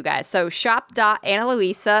link for you guys. So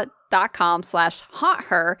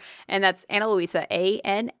shop.analuisa.com/haunther, and that's Ana Luisa,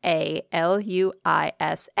 ANALUISA.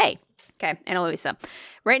 Okay, Ana Luisa.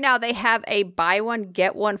 Right now they have a buy one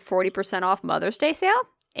get one 40% off Mother's Day sale,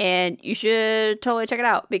 and you should totally check it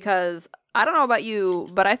out because I don't know about you,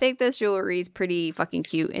 but I think this jewelry is pretty fucking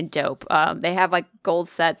cute and dope. They have like gold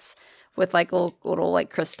sets with like little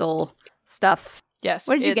like crystal stuff. Yes.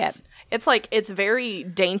 What did you get? It's like, it's very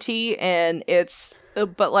dainty and it's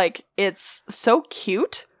so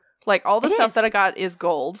cute. Like, all the stuff that I got is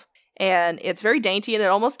gold and it's very dainty and it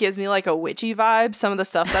almost gives me like a witchy vibe, some of the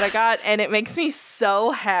stuff that I got, and it makes me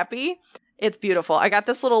so happy. It's beautiful. I got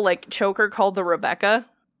this little like choker called the Rebecca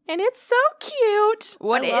and it's so cute.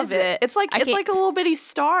 What is it? It's like a little bitty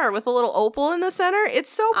star with a little opal in the center.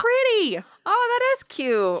 It's so pretty. Oh, that is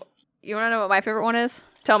cute. You want to know what my favorite one is?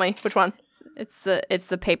 Tell me, which one? It's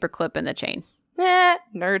the paper clip and the chain.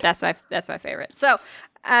 Nerd. That's my favorite. So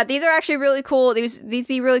these are actually really cool. These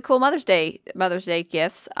be really cool Mother's Day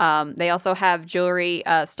gifts. They also have jewelry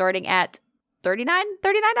starting at $39.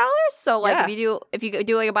 So like if you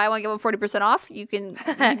do like a buy one get one 40% off, you can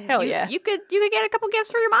hell yeah. You could get a couple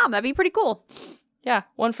gifts for your mom. That'd be pretty cool. Yeah,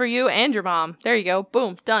 one for you and your mom. There you go.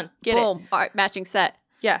 Boom, done. Get it. Boom. All right, matching set.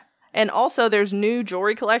 Yeah. And also there's new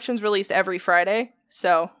jewelry collections released every Friday.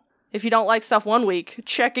 So if you don't like stuff one week,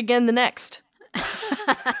 check again the next.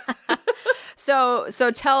 So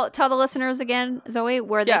tell the listeners again, Zoe,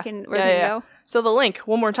 where they can go. So the link,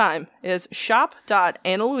 one more time, is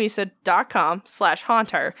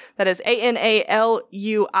shop.analuisa.com/haunther. That is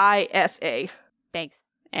ANALUISA. Thanks.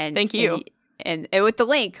 And thank you. And with the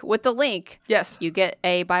link, yes, you get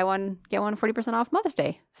a buy one get one 40% off Mother's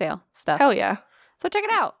Day sale stuff. Hell yeah! So check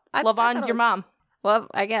it out. Love on your mom. Well,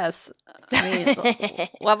 I guess. I mean,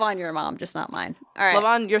 love on your mom, just not mine. All right. Love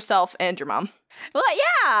on yourself and your mom. Well,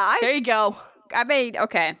 yeah. There you go. I made,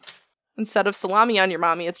 okay. Instead of salami on your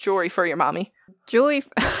mommy, it's jewelry for your mommy. Jewelry.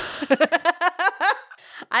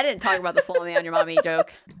 I didn't talk about the salami on your mommy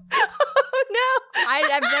joke. Oh, no.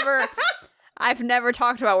 I've never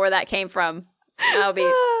talked about where that came from.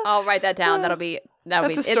 I'll write that down.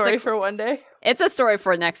 That's a story for one day. It's a story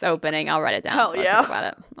for next opening. I'll write it down. Hell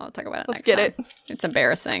yeah. I'll talk about it. Let's get time. it. It's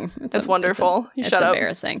embarrassing. It's wonderful. You shut up. It's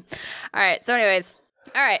embarrassing. All right. So anyways.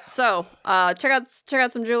 All right. So check out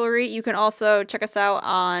some jewelry. You can also check us out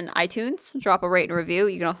on iTunes. Drop a rate and review.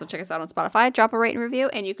 You can also check us out on Spotify. Drop a rate and review.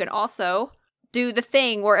 And you can also do the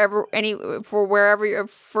thing for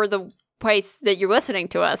the place that you're listening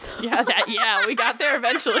to us. Yeah, we got there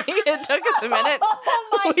eventually. It took us a minute.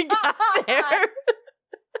 Oh my we got there.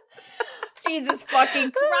 Jesus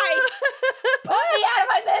fucking Christ. Put me out of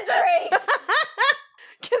my misery.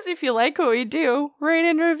 Because if you like what we do, rate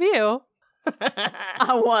and review.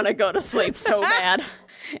 I want to go to sleep so bad.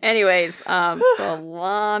 Anyways,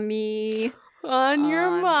 salami on your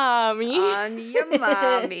mommy. On your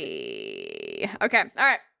mommy. Okay, all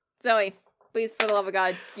right. Zoe, please, for the love of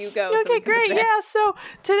God, you go. Okay, great. Yeah, so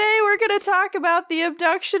today we're going to talk about the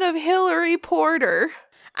abduction of Hillary Porter.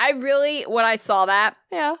 When I saw that,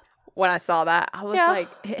 I was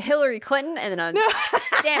like, Hillary Clinton, and then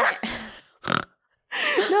damn it.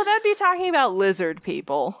 No, that'd be talking about lizard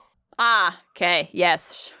people. Ah, okay.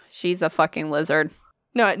 Yes, she's a fucking lizard.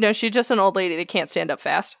 No, she's just an old lady that can't stand up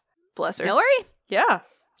fast. Bless her. Hillary? Yeah.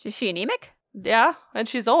 Is she anemic? Yeah, and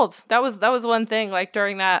she's old. That was one thing, like,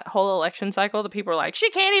 during that whole election cycle, the people were like, she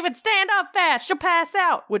can't even stand up fast, she'll pass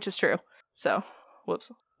out, which is true. So,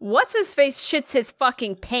 whoops. What's his face shits his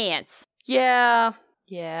fucking pants? Yeah.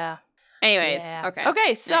 Anyways, yeah. okay.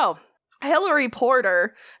 Okay, so, Hillary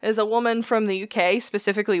Porter is a woman from the UK,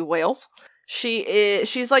 specifically Wales.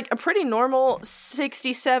 She's like a pretty normal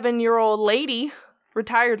 67-year-old lady,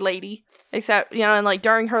 retired lady, except, and like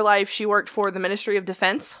during her life, she worked for the Ministry of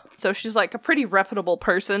Defense. So she's like a pretty reputable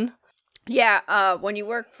person. Yeah, when you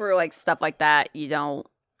work for like stuff like that, you don't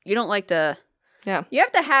like to. Yeah. You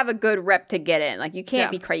have to have a good rep to get in. Like, you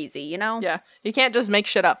can't be crazy, Yeah. You can't just make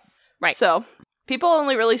shit up. Right. So, people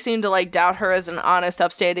only really seem to like doubt her as an honest,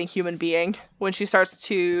 upstanding human being when she starts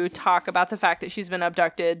to talk about the fact that she's been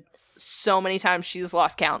abducted so many times she's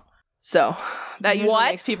lost count. So, that usually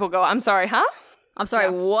makes people go, I'm sorry, huh? I'm sorry,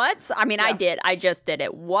 what? I mean, I just did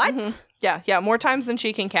it. What? Mm-hmm. Yeah, more times than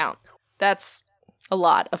she can count. That's a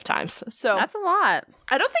lot of times. So that's a lot.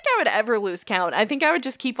 I don't think I would ever lose count. I think I would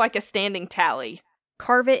just keep like a standing tally.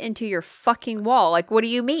 Carve it into your fucking wall. Like, what do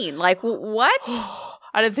you mean? Like, what?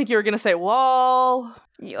 I didn't think you were going to say wall.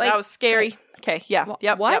 That was scary. Okay, yeah.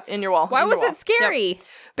 Yep, in your wall. Why was it scary?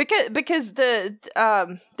 Yep. Because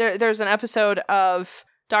there's an episode of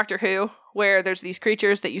Doctor Who where there's these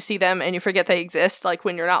creatures that you see them and you forget they exist, like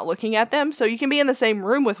when you're not looking at them. So you can be in the same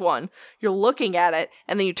room with one, you're looking at it,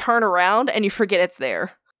 and then you turn around and you forget it's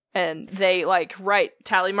there. And they like write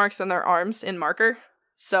tally marks on their arms in marker.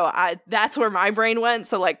 So that's where my brain went.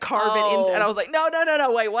 So like carve it into, and I was like, no,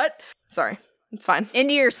 wait, what? Sorry. It's fine.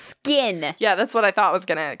 Into your skin. Yeah, that's what I thought was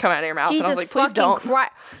gonna come out of your mouth. Jesus, and I was like, please don't.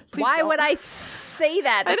 Why would I say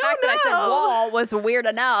that? The fact that I said wall was weird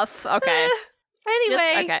enough. Okay.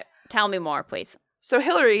 Anyway. Okay. Tell me more, please. So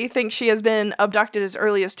Hillary thinks she has been abducted as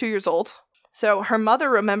early as 2 years old. So her mother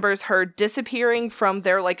remembers her disappearing from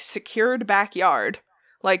their, like, secured backyard.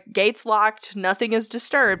 Like, gates locked, nothing is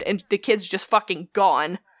disturbed, and the kid's just fucking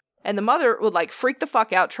gone. And the mother would, like, freak the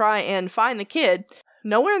fuck out, try and find the kid.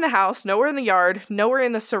 Nowhere in the house, nowhere in the yard, nowhere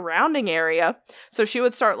in the surrounding area. So she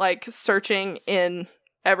would start, like, searching in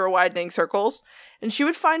ever-widening circles. And she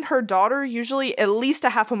would find her daughter usually at least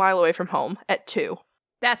a half a mile away from home at 2.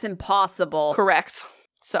 That's impossible. Correct.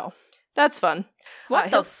 So, that's fun.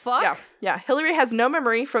 What the fuck? Yeah. Hillary has no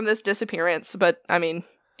memory from this disappearance, but, I mean,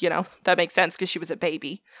 that makes sense because she was a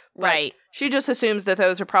baby. Right. But she just assumes that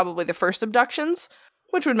those are probably the first abductions,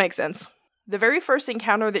 which would make sense. The very first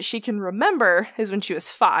encounter that she can remember is when she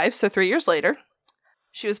was 5, so 3 years later.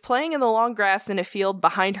 She was playing in the long grass in a field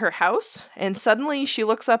behind her house, and suddenly she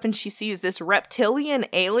looks up and she sees this reptilian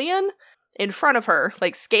alien in front of her,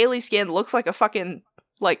 like scaly skin, looks like a fucking,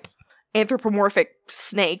 like, anthropomorphic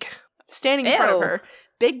snake, standing in front of her.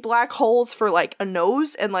 Big black holes for, like, a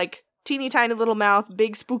nose and, like, teeny tiny little mouth,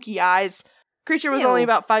 big spooky eyes. Creature was only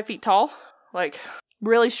about 5 feet tall. Like,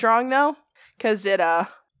 really strong, though, because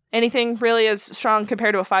anything really is strong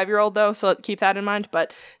compared to a 5-year-old, though, so keep that in mind.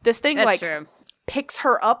 But this thing, true. Picks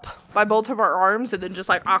her up by both of her arms and then just,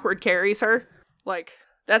 like, awkward carries her. Like,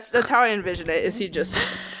 that's how I envision it, is he just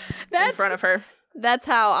in front of her. That's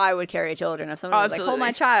how I would carry children. If someone was like, hold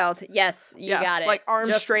my child. Yes, you got it. Like, arms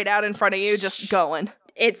just straight out in front of you, just going.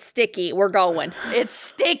 It's sticky. We're going. It's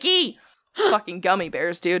sticky! Fucking gummy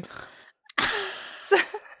bears, dude.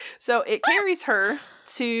 So it carries her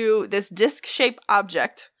to this disc-shaped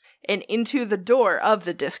object and into the door of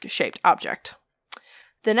the disc-shaped object.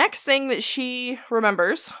 The next thing that she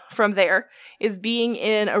remembers from there is being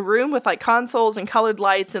in a room with, like, consoles and colored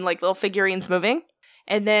lights and, like, little figurines moving.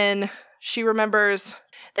 And then she remembers,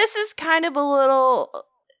 this is kind of a little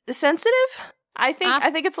sensitive. I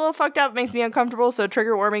think it's a little fucked up, makes me uncomfortable, so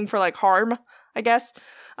trigger warning for, like, harm, I guess.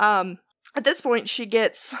 At this point, she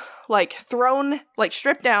gets, like, thrown, like,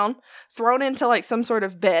 stripped down, thrown into, like, some sort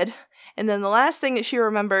of bed. And then the last thing that she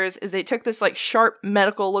remembers is they took this, like, sharp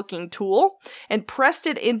medical-looking tool and pressed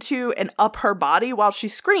it into and up her body while she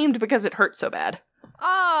screamed because it hurt so bad.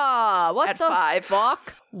 Ah, what the 5.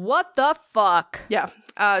 fuck? What the fuck? Yeah.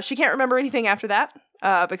 She can't remember anything after that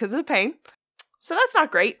because of the pain. So that's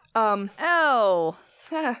not great. Oh.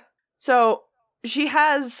 Yeah. So she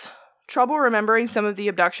has trouble remembering some of the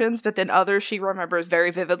abductions, but then others she remembers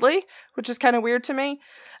very vividly, which is kind of weird to me.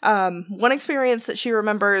 One experience that she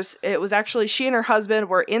remembers, it was actually she and her husband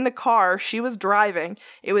were in the car. She was driving.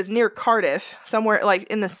 It was near Cardiff, somewhere like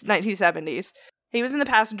in the 1970s. He was in the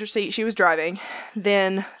passenger seat. She was driving.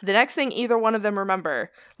 Then the next thing either one of them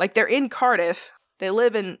remember, like they're in Cardiff. They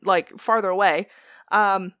live in like farther away.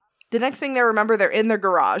 The next thing they remember, they're in their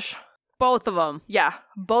garage. Both of them. Yeah,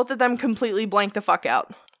 both of them completely blanked the fuck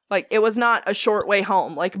out. Like, it was not a short way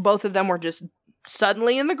home. Like, both of them were just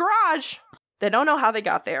suddenly in the garage. They don't know how they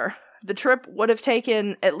got there. The trip would have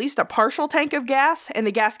taken at least a partial tank of gas, and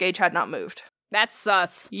the gas gauge had not moved. That's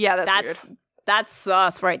sus. Yeah, that's weird. That's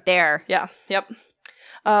sus right there. Yeah, yep.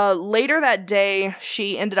 Later that day,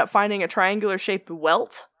 she ended up finding a triangular-shaped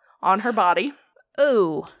welt on her body.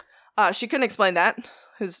 Ooh. She couldn't explain that,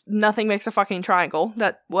 because nothing makes a fucking triangle.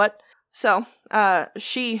 What? So,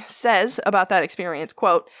 she says about that experience,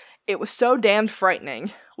 quote, "It was so damned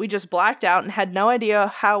frightening. We just blacked out and had no idea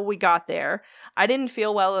how we got there. I didn't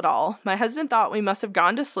feel well at all. My husband thought we must have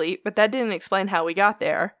gone to sleep, but that didn't explain how we got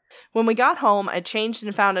there. When we got home, I changed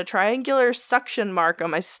and found a triangular suction mark on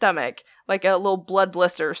my stomach, like a little blood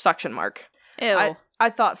blister suction mark. Ew. I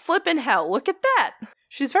thought, flippin' hell, look at that.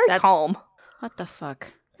 She's very calm. What the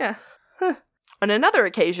fuck? Yeah. Huh. On another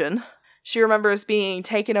occasion, she remembers being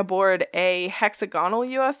taken aboard a hexagonal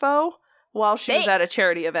UFO while she was at a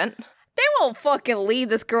charity event. They won't fucking leave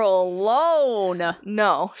this girl alone.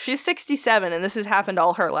 No, she's 67 and this has happened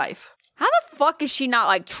all her life. How the fuck is she not,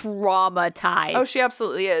 like, traumatized? Oh, she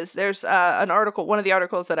absolutely is. There's an article, one of the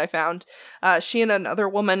articles that I found, she and another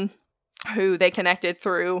woman who they connected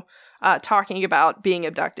through talking about being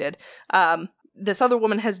abducted. This other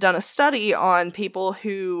woman has done a study on people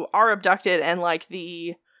who are abducted and, like,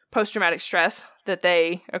 the post-traumatic stress that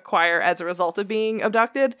they acquire as a result of being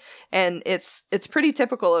abducted, and it's pretty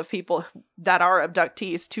typical of people that are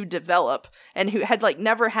abductees to develop and who had like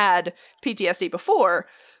never had PTSD before,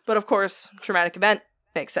 but of course traumatic event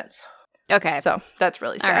makes sense. Okay, so that's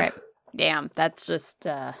really sad. All right. Damn, that's just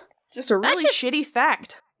a really shitty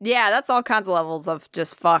fact. Yeah, that's all kinds of levels of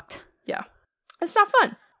just fucked. Yeah, it's not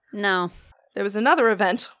fun. No. There was another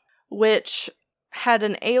event which had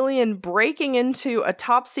an alien breaking into a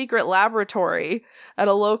top-secret laboratory at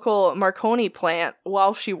a local Marconi plant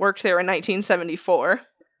while she worked there in 1974.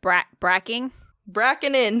 Bracking?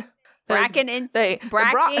 Bracking in. Bracking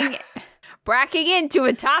into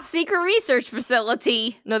a top-secret research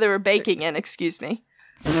facility. No, they were baking in, excuse me.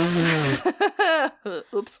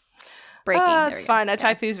 Oops. Breaking. That's fine. I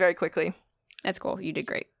typed these very quickly. That's cool. You did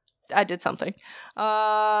great. I did something.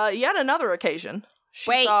 Yet another occasion.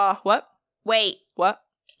 Wait. What? Wait. What?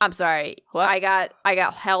 I'm sorry. What? I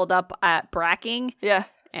got held up at bracking. Yeah.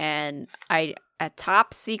 And a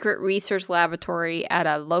top secret research laboratory at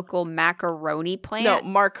a local macaroni plant. No,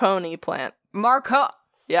 Marconi plant.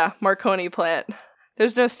 Yeah, Marconi plant.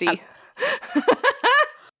 There's no C.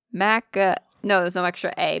 No, there's no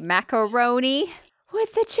extra A. Macaroni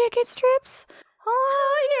with the chicken strips.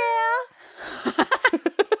 Oh yeah.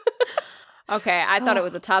 Okay, I thought it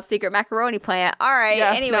was a top secret macaroni plant. All right.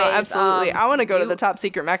 Yeah, anyways, no, absolutely. I want to go to the top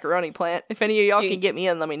secret macaroni plant. If any of y'all can get me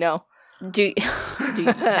in, let me know.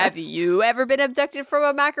 Have you ever been abducted from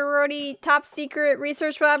a macaroni top secret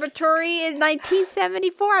research laboratory in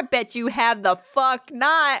 1974? I bet you have the fuck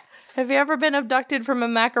not. Have you ever been abducted from a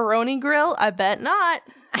macaroni grill? I bet not.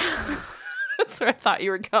 That's where I thought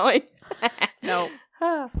you were going. No.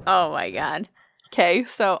 Oh my god. Okay,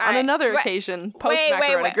 so on another occasion, post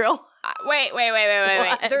macaroni grill. Wait.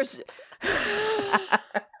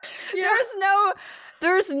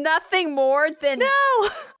 There's nothing more than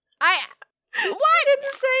what? I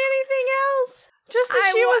didn't say anything else. Just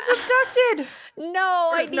that she was abducted.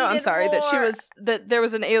 No, I needed I'm sorry more. that there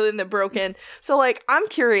was an alien that broke in. So like, I'm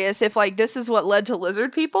curious if like this is what led to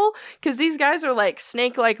lizard people, because these guys are like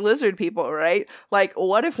snake-like lizard people, right? Like,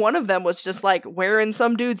 what if one of them was just like wearing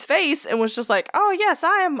some dude's face and was just like, oh yes,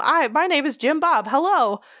 my name is Jim Bob,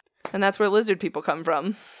 hello, and that's where lizard people come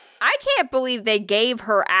from. I can't believe they gave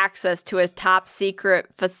her access to a top secret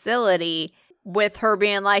facility with her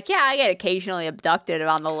being like, yeah, I get occasionally abducted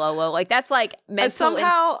on the low. Like, that's like mental. I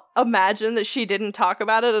somehow imagine that she didn't talk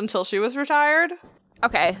about it until she was retired.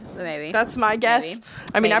 Okay, maybe. That's my guess.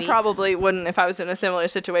 Maybe. I probably wouldn't if I was in a similar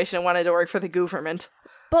situation and wanted to work for the government.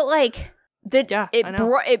 But like,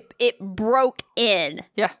 it broke in.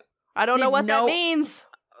 Yeah. I don't know what that means.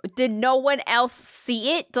 Did no one else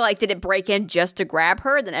see it? Did it break in just to grab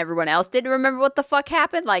her? Then everyone else didn't remember what the fuck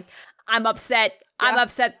happened? Like, I'm upset. Yeah. I'm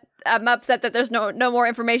upset I'm upset that there's no more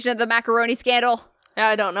information of the macaroni scandal.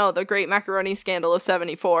 I don't know. The Great Macaroni Scandal of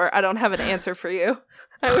 74. I don't have an answer for you.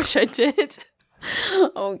 I wish I did.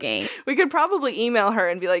 Okay. We could probably email her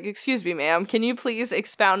and be like, excuse me, ma'am, can you please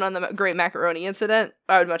expound on the Great Macaroni Incident?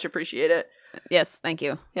 I would much appreciate it. Yes, thank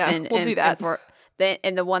you. Yeah, we'll do that.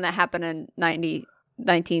 And the one that happened in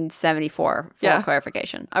 1974 for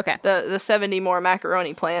clarification. Okay. The 70 more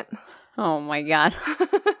macaroni plant. Oh my god.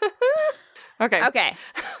 Okay.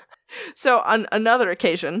 So on another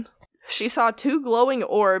occasion, she saw 2 glowing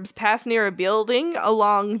orbs pass near a building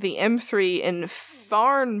along the M3 in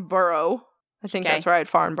Farnborough. I think that's right,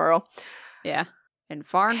 Farnborough. Yeah. In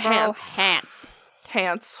Farnborough, Hants.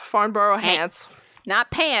 Farnborough, Hants.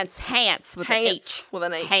 Not pants, Hants with an H. With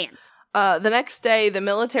an H. Hants. The next day, the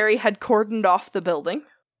military had cordoned off the building.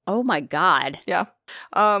 Oh my god. Yeah.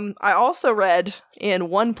 I also read in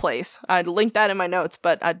one place, I'd linked that in my notes,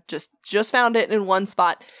 but I just found it in one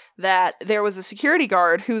spot, that there was a security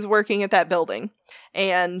guard who was working at that building.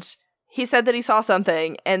 And he said that he saw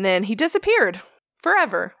something, and then he disappeared.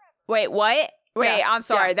 Forever. Wait, what? Wait, yeah, I'm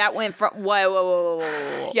sorry. Yeah. That went from...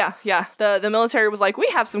 Whoa. Yeah. The military was like, we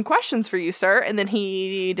have some questions for you, sir. And then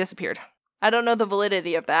he disappeared. I don't know the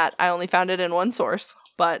validity of that. I only found it in one source.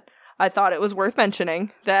 But I thought it was worth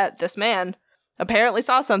mentioning that this man apparently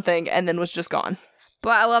saw something and then was just gone.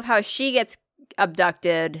 But I love how she gets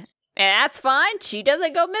abducted. And that's fine. She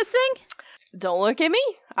doesn't go missing. Don't look at me.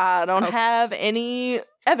 I don't have any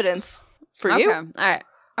evidence for you. All right.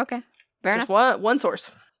 Okay. Fair enough. One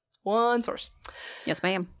source. One source. Yes,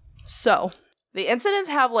 ma'am. So, the incidents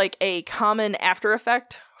have like a common after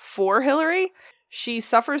effect for Hillary. She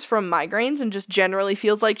suffers from migraines and just generally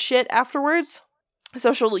feels like shit afterwards.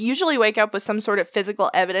 So she'll usually wake up with some sort of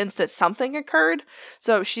physical evidence that something occurred.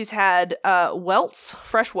 So she's had welts,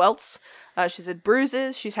 fresh welts. She's had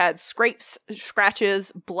bruises. She's had scrapes,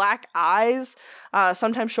 scratches, black eyes.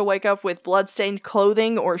 Sometimes she'll wake up with blood-stained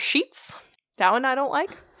clothing or sheets. That one I don't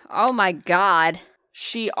like. Oh my god.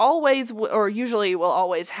 She always, or usually will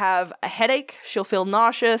always have a headache. She'll feel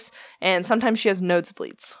nauseous, and sometimes she has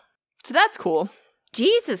nosebleeds. So that's cool.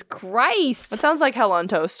 Jesus Christ. That sounds like hell on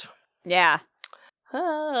toast. Yeah.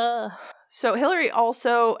 So Hillary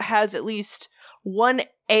also has at least one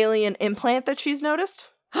alien implant that she's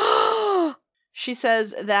noticed. She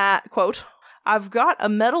says that, quote, I've got a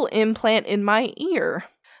metal implant in my ear.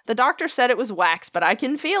 The doctor said it was wax, but I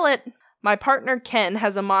can feel it. My partner Ken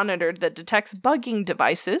has a monitor that detects bugging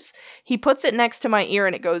devices. He puts it next to my ear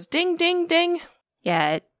and it goes ding, ding, ding.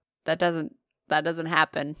 Yeah, that doesn't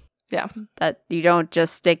happen. Yeah. That you don't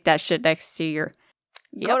just stick that shit next to your...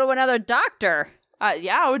 Go to another doctor.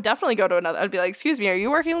 Yeah, I would definitely go to another. I'd be like, excuse me, are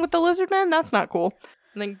you working with the lizard man? That's not cool.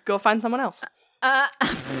 And then go find someone else.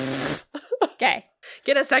 Okay.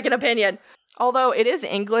 Get a second opinion. Although it is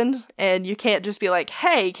England, and you can't just be like,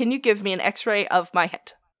 hey, can you give me an x-ray of my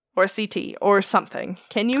head? Or CT, or something.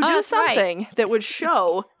 Can you do something that would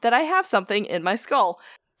show that I have something in my skull?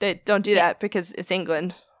 They don't do that because it's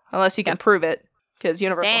England. Unless you can prove it. Because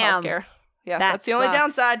universal healthcare. Yeah, that's the only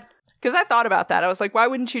downside. Because I thought about that. I was like, why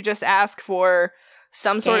wouldn't you just ask for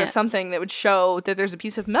some sort of something that would show that there's a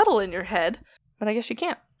piece of metal in your head? But I guess you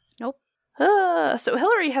can't. Nope. So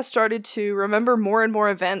Hillary has started to remember more and more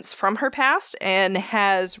events from her past and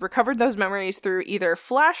has recovered those memories through either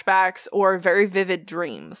flashbacks or very vivid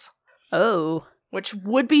dreams. Oh. Which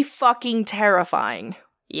would be fucking terrifying.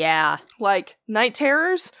 Yeah. Like, night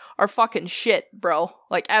terrors are fucking shit, bro.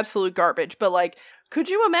 Like, absolute garbage. But, like, could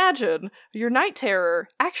you imagine your night terror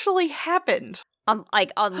actually happened?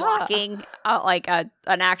 Like, unlocking, like, an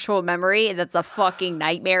actual memory that's a fucking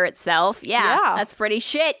nightmare itself? Yeah. That's pretty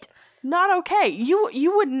shit. Not okay.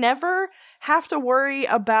 You would never have to worry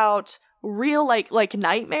about real, like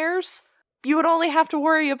nightmares. You would only have to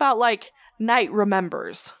worry about, like, night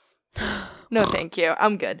remembers. No, thank you.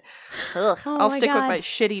 I'm good. I'll stick with my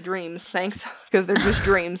shitty dreams, thanks. Because they're just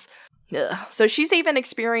dreams. Ugh. So she's even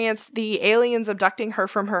experienced the aliens abducting her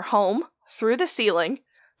from her home through the ceiling.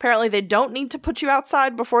 Apparently they don't need to put you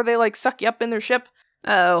outside before they, like, suck you up in their ship.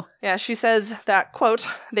 Oh. Yeah, she says that, quote,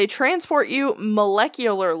 they transport you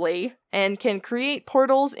molecularly and can create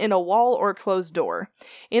portals in a wall or closed door.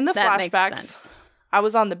 In the flashbacks, I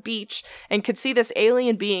was on the beach and could see this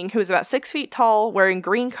alien being who was about 6 feet tall wearing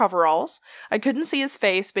green coveralls. I couldn't see his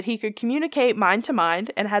face, but he could communicate mind to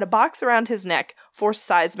mind and had a box around his neck for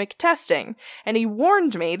seismic testing. And he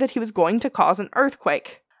warned me that he was going to cause an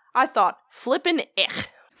earthquake. I thought, flippin' ich.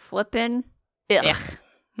 Flippin' ich.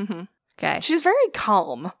 Mm-hmm. Okay. She's very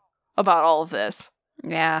calm about all of this.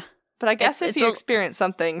 Yeah. But I guess if you experience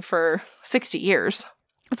something for 60 years.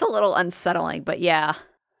 It's a little unsettling, but yeah.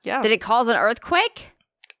 Yeah. Did it cause an earthquake?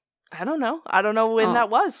 I don't know. I don't know when that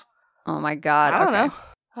was. Oh my God. I don't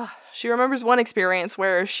know. She remembers one experience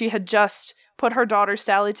where she had just put her daughter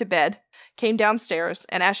Sally to bed, came downstairs,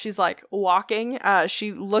 and as she's like walking,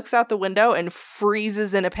 she looks out the window and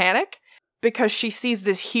freezes in a panic because she sees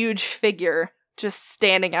this huge figure just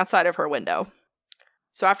standing outside of her window.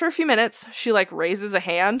 So after a few minutes, she like raises a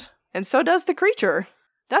hand, and so does the creature.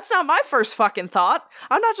 That's not my first fucking thought.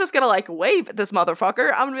 I'm not just gonna like wave at this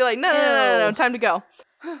motherfucker. I'm gonna be like, no, time to go.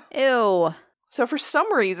 Ew. So for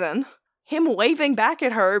some reason, him waving back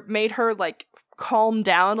at her made her like calm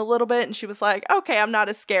down a little bit, and she was like, okay, I'm not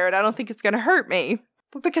as scared. I don't think it's gonna hurt me.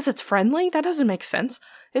 But because it's friendly, that doesn't make sense.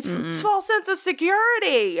 It's a small sense of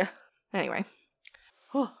security. Anyway.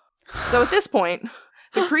 So at this point,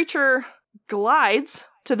 the creature glides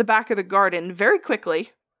to the back of the garden very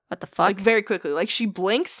quickly. What the fuck? Like, very quickly. Like, she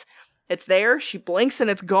blinks, it's there, she blinks and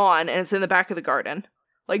it's gone, and it's in the back of the garden.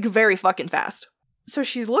 Like, very fucking fast. So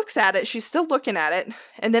she looks at it, she's still looking at it,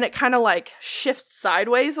 and then it kind of, like, shifts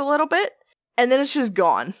sideways a little bit, and then it's just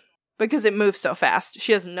gone. Because it moves so fast.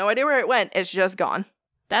 She has no idea where it went, it's just gone.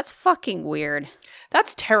 That's fucking weird.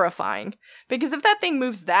 That's terrifying. Because if that thing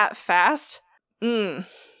moves that fast, no.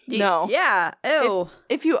 Yeah, ew.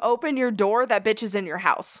 If you open your door, that bitch is in your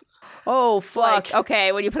house. Oh, fuck. Like,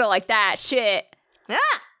 okay, when you put it like that, shit.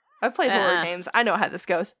 I've played horror games. I know how this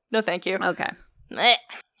goes. No, thank you. Okay.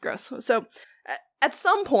 Gross. So, at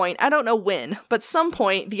some point, I don't know when, but some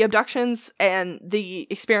point, the abductions and the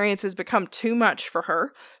experiences become too much for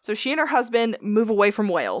her. So she and her husband move away from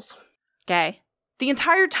Wales. Okay. The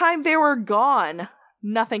entire time they were gone,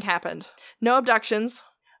 nothing happened. No abductions,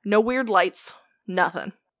 no weird lights,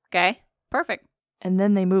 nothing. Okay. Perfect. And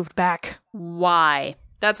then they moved back. Why?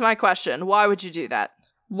 That's my question. Why would you do that?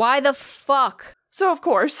 Why the fuck? So, of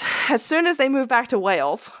course, as soon as they move back to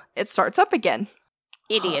Wales, it starts up again.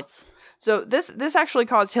 Idiots. So this actually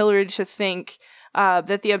caused Hillary to think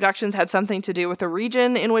that the abductions had something to do with the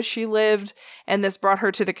region in which she lived, and this brought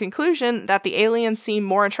her to the conclusion that the aliens seemed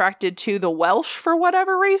more attracted to the Welsh for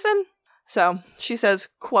whatever reason. So, she says,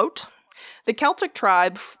 quote, "The Celtic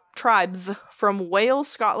tribes from Wales,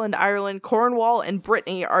 Scotland, Ireland, Cornwall, and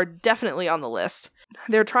Brittany are definitely on the list.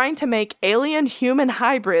 They're trying to make alien-human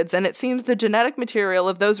hybrids, and it seems the genetic material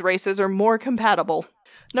of those races are more compatible."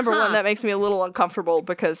 Number one, that makes me a little uncomfortable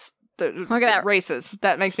because the races,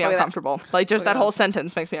 that makes me uncomfortable. Like, just that whole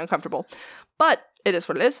sentence makes me uncomfortable. But it is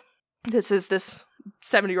what it is. This is this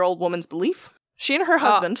 70-year-old woman's belief. She and her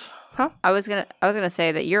husband, I was gonna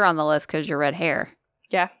say that you're on the list because you're red hair.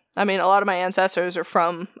 Yeah. I mean, a lot of my ancestors are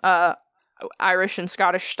from Irish and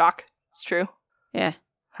Scottish stock. It's true. Yeah.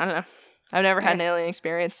 I don't know. I've never had an alien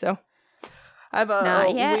experience, so I have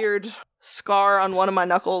a weird scar on one of my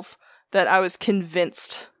knuckles that I was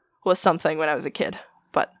convinced was something when I was a kid.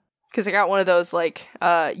 But because I got one of those like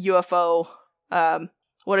UFO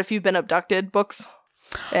what if you've been abducted books,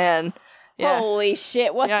 and yeah. Holy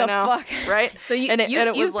shit, what the fuck? Right? So you've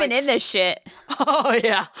been in this shit. Oh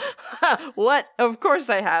yeah. What? Of course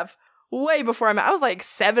I have. Way before I was like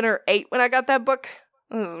 7 or 8 when I got that book.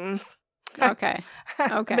 Okay.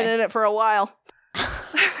 I've been in it for a while.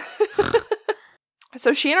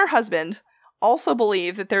 So she and her husband also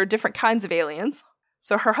believe that there are different kinds of aliens.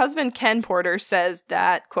 So her husband, Ken Porter, says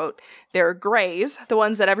that, quote, "There are greys, the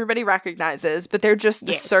ones that everybody recognizes, but they're just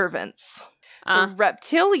the servants. The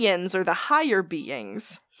reptilians are the higher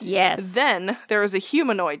beings. Yes. Then there is a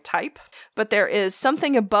humanoid type, but there is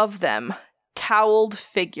something above them, cowled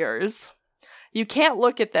figures. You can't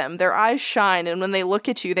look at them. Their eyes shine, and when they look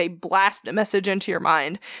at you, they blast a message into your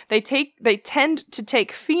mind. They tend to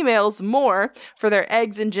take females more for their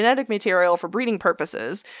eggs and genetic material for breeding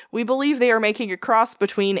purposes. We believe they are making a cross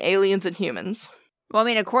between aliens and humans." Well, I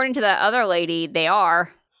mean, according to that other lady, they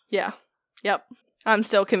are. Yeah. Yep. I'm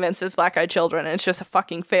still convinced it's Black-Eyed Children, and it's just a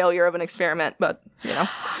fucking failure of an experiment, but, you know,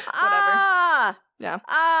 whatever.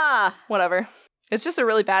 Yeah. Whatever. It's just a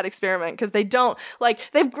really bad experiment because they don't,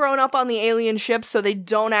 like, they've grown up on the alien ship, so they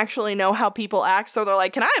don't actually know how people act. So they're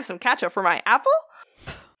like, "Can I have some ketchup for my apple?"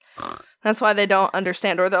 That's why they don't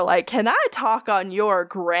understand. Or they're like, "Can I talk on your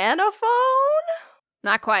granophone?"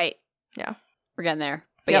 Not quite. Yeah. We're getting there.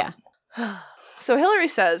 But yeah. So Hillary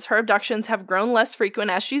says her abductions have grown less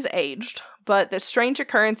frequent as she's aged, but that strange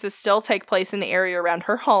occurrences still take place in the area around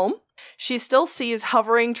her home. She still sees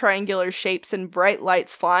hovering triangular shapes and bright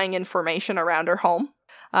lights flying in formation around her home.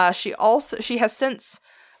 She has since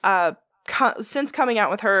since coming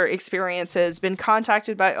out with her experiences, been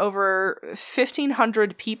contacted by over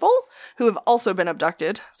 1,500 people who have also been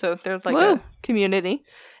abducted. So they're like Woo. a community.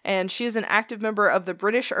 And she is an active member of the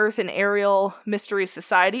British Earth and Aerial Mystery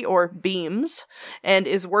Society, or BEAMS, and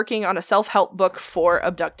is working on a self-help book for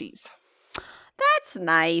abductees. That's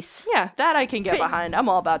nice. Yeah, that I can get behind. I'm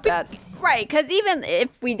all about that. Right, because even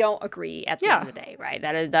if we don't agree at the end of the day, right,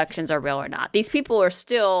 that abductions are real or not, these people are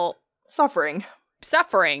still Suffering.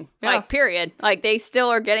 like, period. Like, they still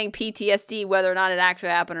are getting PTSD whether or not it actually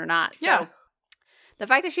happened or not. So, Yeah. the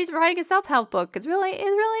fact that she's writing a self-help book is really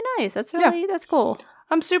nice. That's that's cool.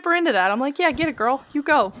 I'm super into that. I'm like, yeah, get it, girl. You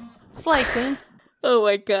go. Slay, queen. Oh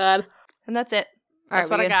my god. And that's it. All That's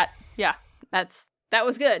right, what I got. Yeah. That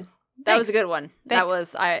was good. That was a good one. That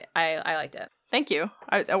was I liked it. Thank you.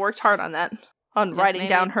 I worked hard on that. On writing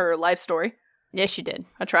down her life story. Yes, you did.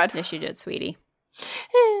 I tried. Yes, you did, sweetie.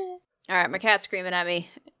 All right, my cat's screaming at me,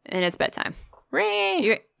 and it's bedtime.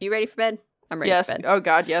 You ready for bed? I'm ready for bed. Oh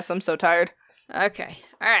god, yes. I'm so tired. Okay.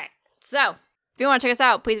 All right. So, if you want to check us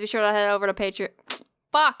out, please be sure to head over to Patreon.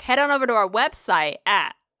 Head on over to our website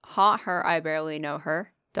at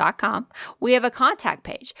hauntherIbarelyknowher.com. We have a contact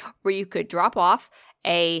page where you could drop off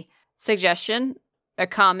a suggestion, a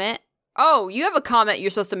comment. Oh, you have a comment you're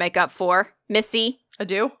supposed to make up for, Missy. I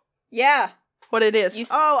do? Yeah. What it is. You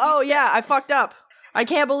Yeah, I fucked up. I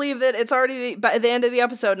can't believe that it's already by the end of the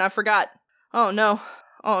episode and I forgot. Oh no.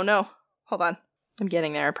 Hold on. I'm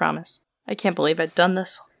getting there, I promise. I can't believe I've done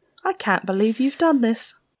this. I can't believe you've done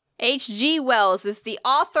this. H.G. Wells is the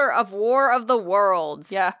author of War of the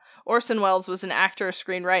Worlds. Yeah. Orson Welles was an actor,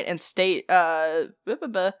 screenwriter, and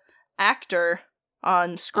actor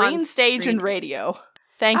on screen, stage, and radio.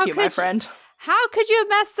 Thank you, my friend. How could you have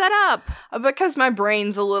messed that up? Because my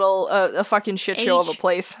brain's a little a fucking shit show of a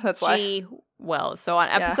place. That's why. H.G. Wells. So on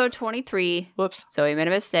episode 23, whoops. So we made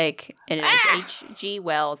a mistake, and it is H.G.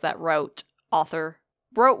 Wells that wrote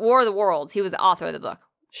War of the Worlds. He was the author of the book.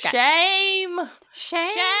 Shame.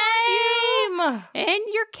 And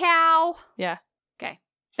your cow. Yeah. Okay.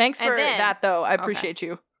 Thanks for that, though. I appreciate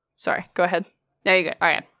you. Sorry. Go ahead. There you go. All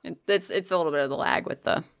right. It's a little bit of the lag with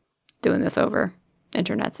the doing this over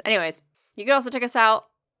internets. Anyways, you can also check us out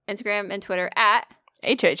Instagram and Twitter at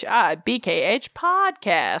HHIBKH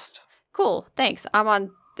Podcast. Cool. Thanks. I'm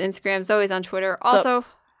on Instagram. Zoe's on Twitter. Also,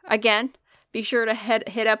 again, be sure to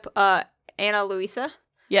hit up Ana Luisa.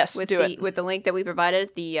 Yes, with the link that we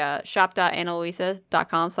provided, the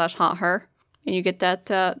shop.analuisa.com/haunther, and you get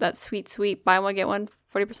that sweet buy one get one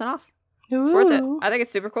 40% off. Ooh. It's worth it. I think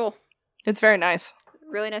it's super cool. It's very nice.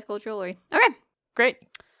 Really nice gold jewelry. Okay, great.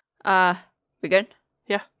 We good?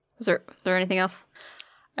 Yeah. Was there anything else?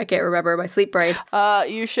 I can't remember my sleep braid.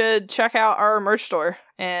 You should check out our merch store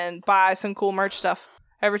and buy some cool merch stuff.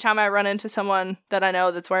 Every time I run into someone that I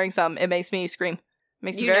know that's wearing some, it makes me scream.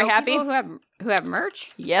 Makes me very happy. People who have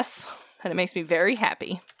merch? Yes, and it makes me very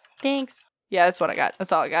happy. Thanks. Yeah, that's what I got.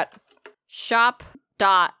 That's all I got.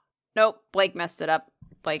 Nope, Blake messed it up.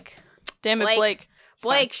 Blake. Damn it, Blake.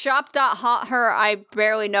 Blake,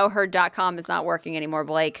 shop.hauntherIbarelyknowher.com is not working anymore,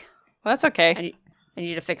 Blake. Well, that's okay. I need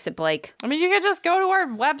you to fix it, Blake. I mean, you could just go to our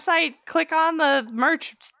website, click on the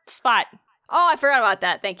merch spot. Oh, I forgot about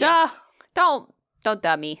that. Thank you. Duh. Don't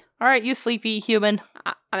dumb me. All right, you sleepy human.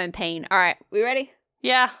 I'm in pain. All right, we ready?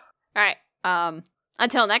 Yeah. All right.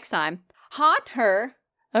 Until next time, haunt her.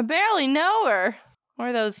 I barely know her.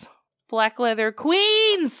 Or those black leather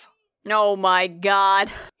queens. Oh my god.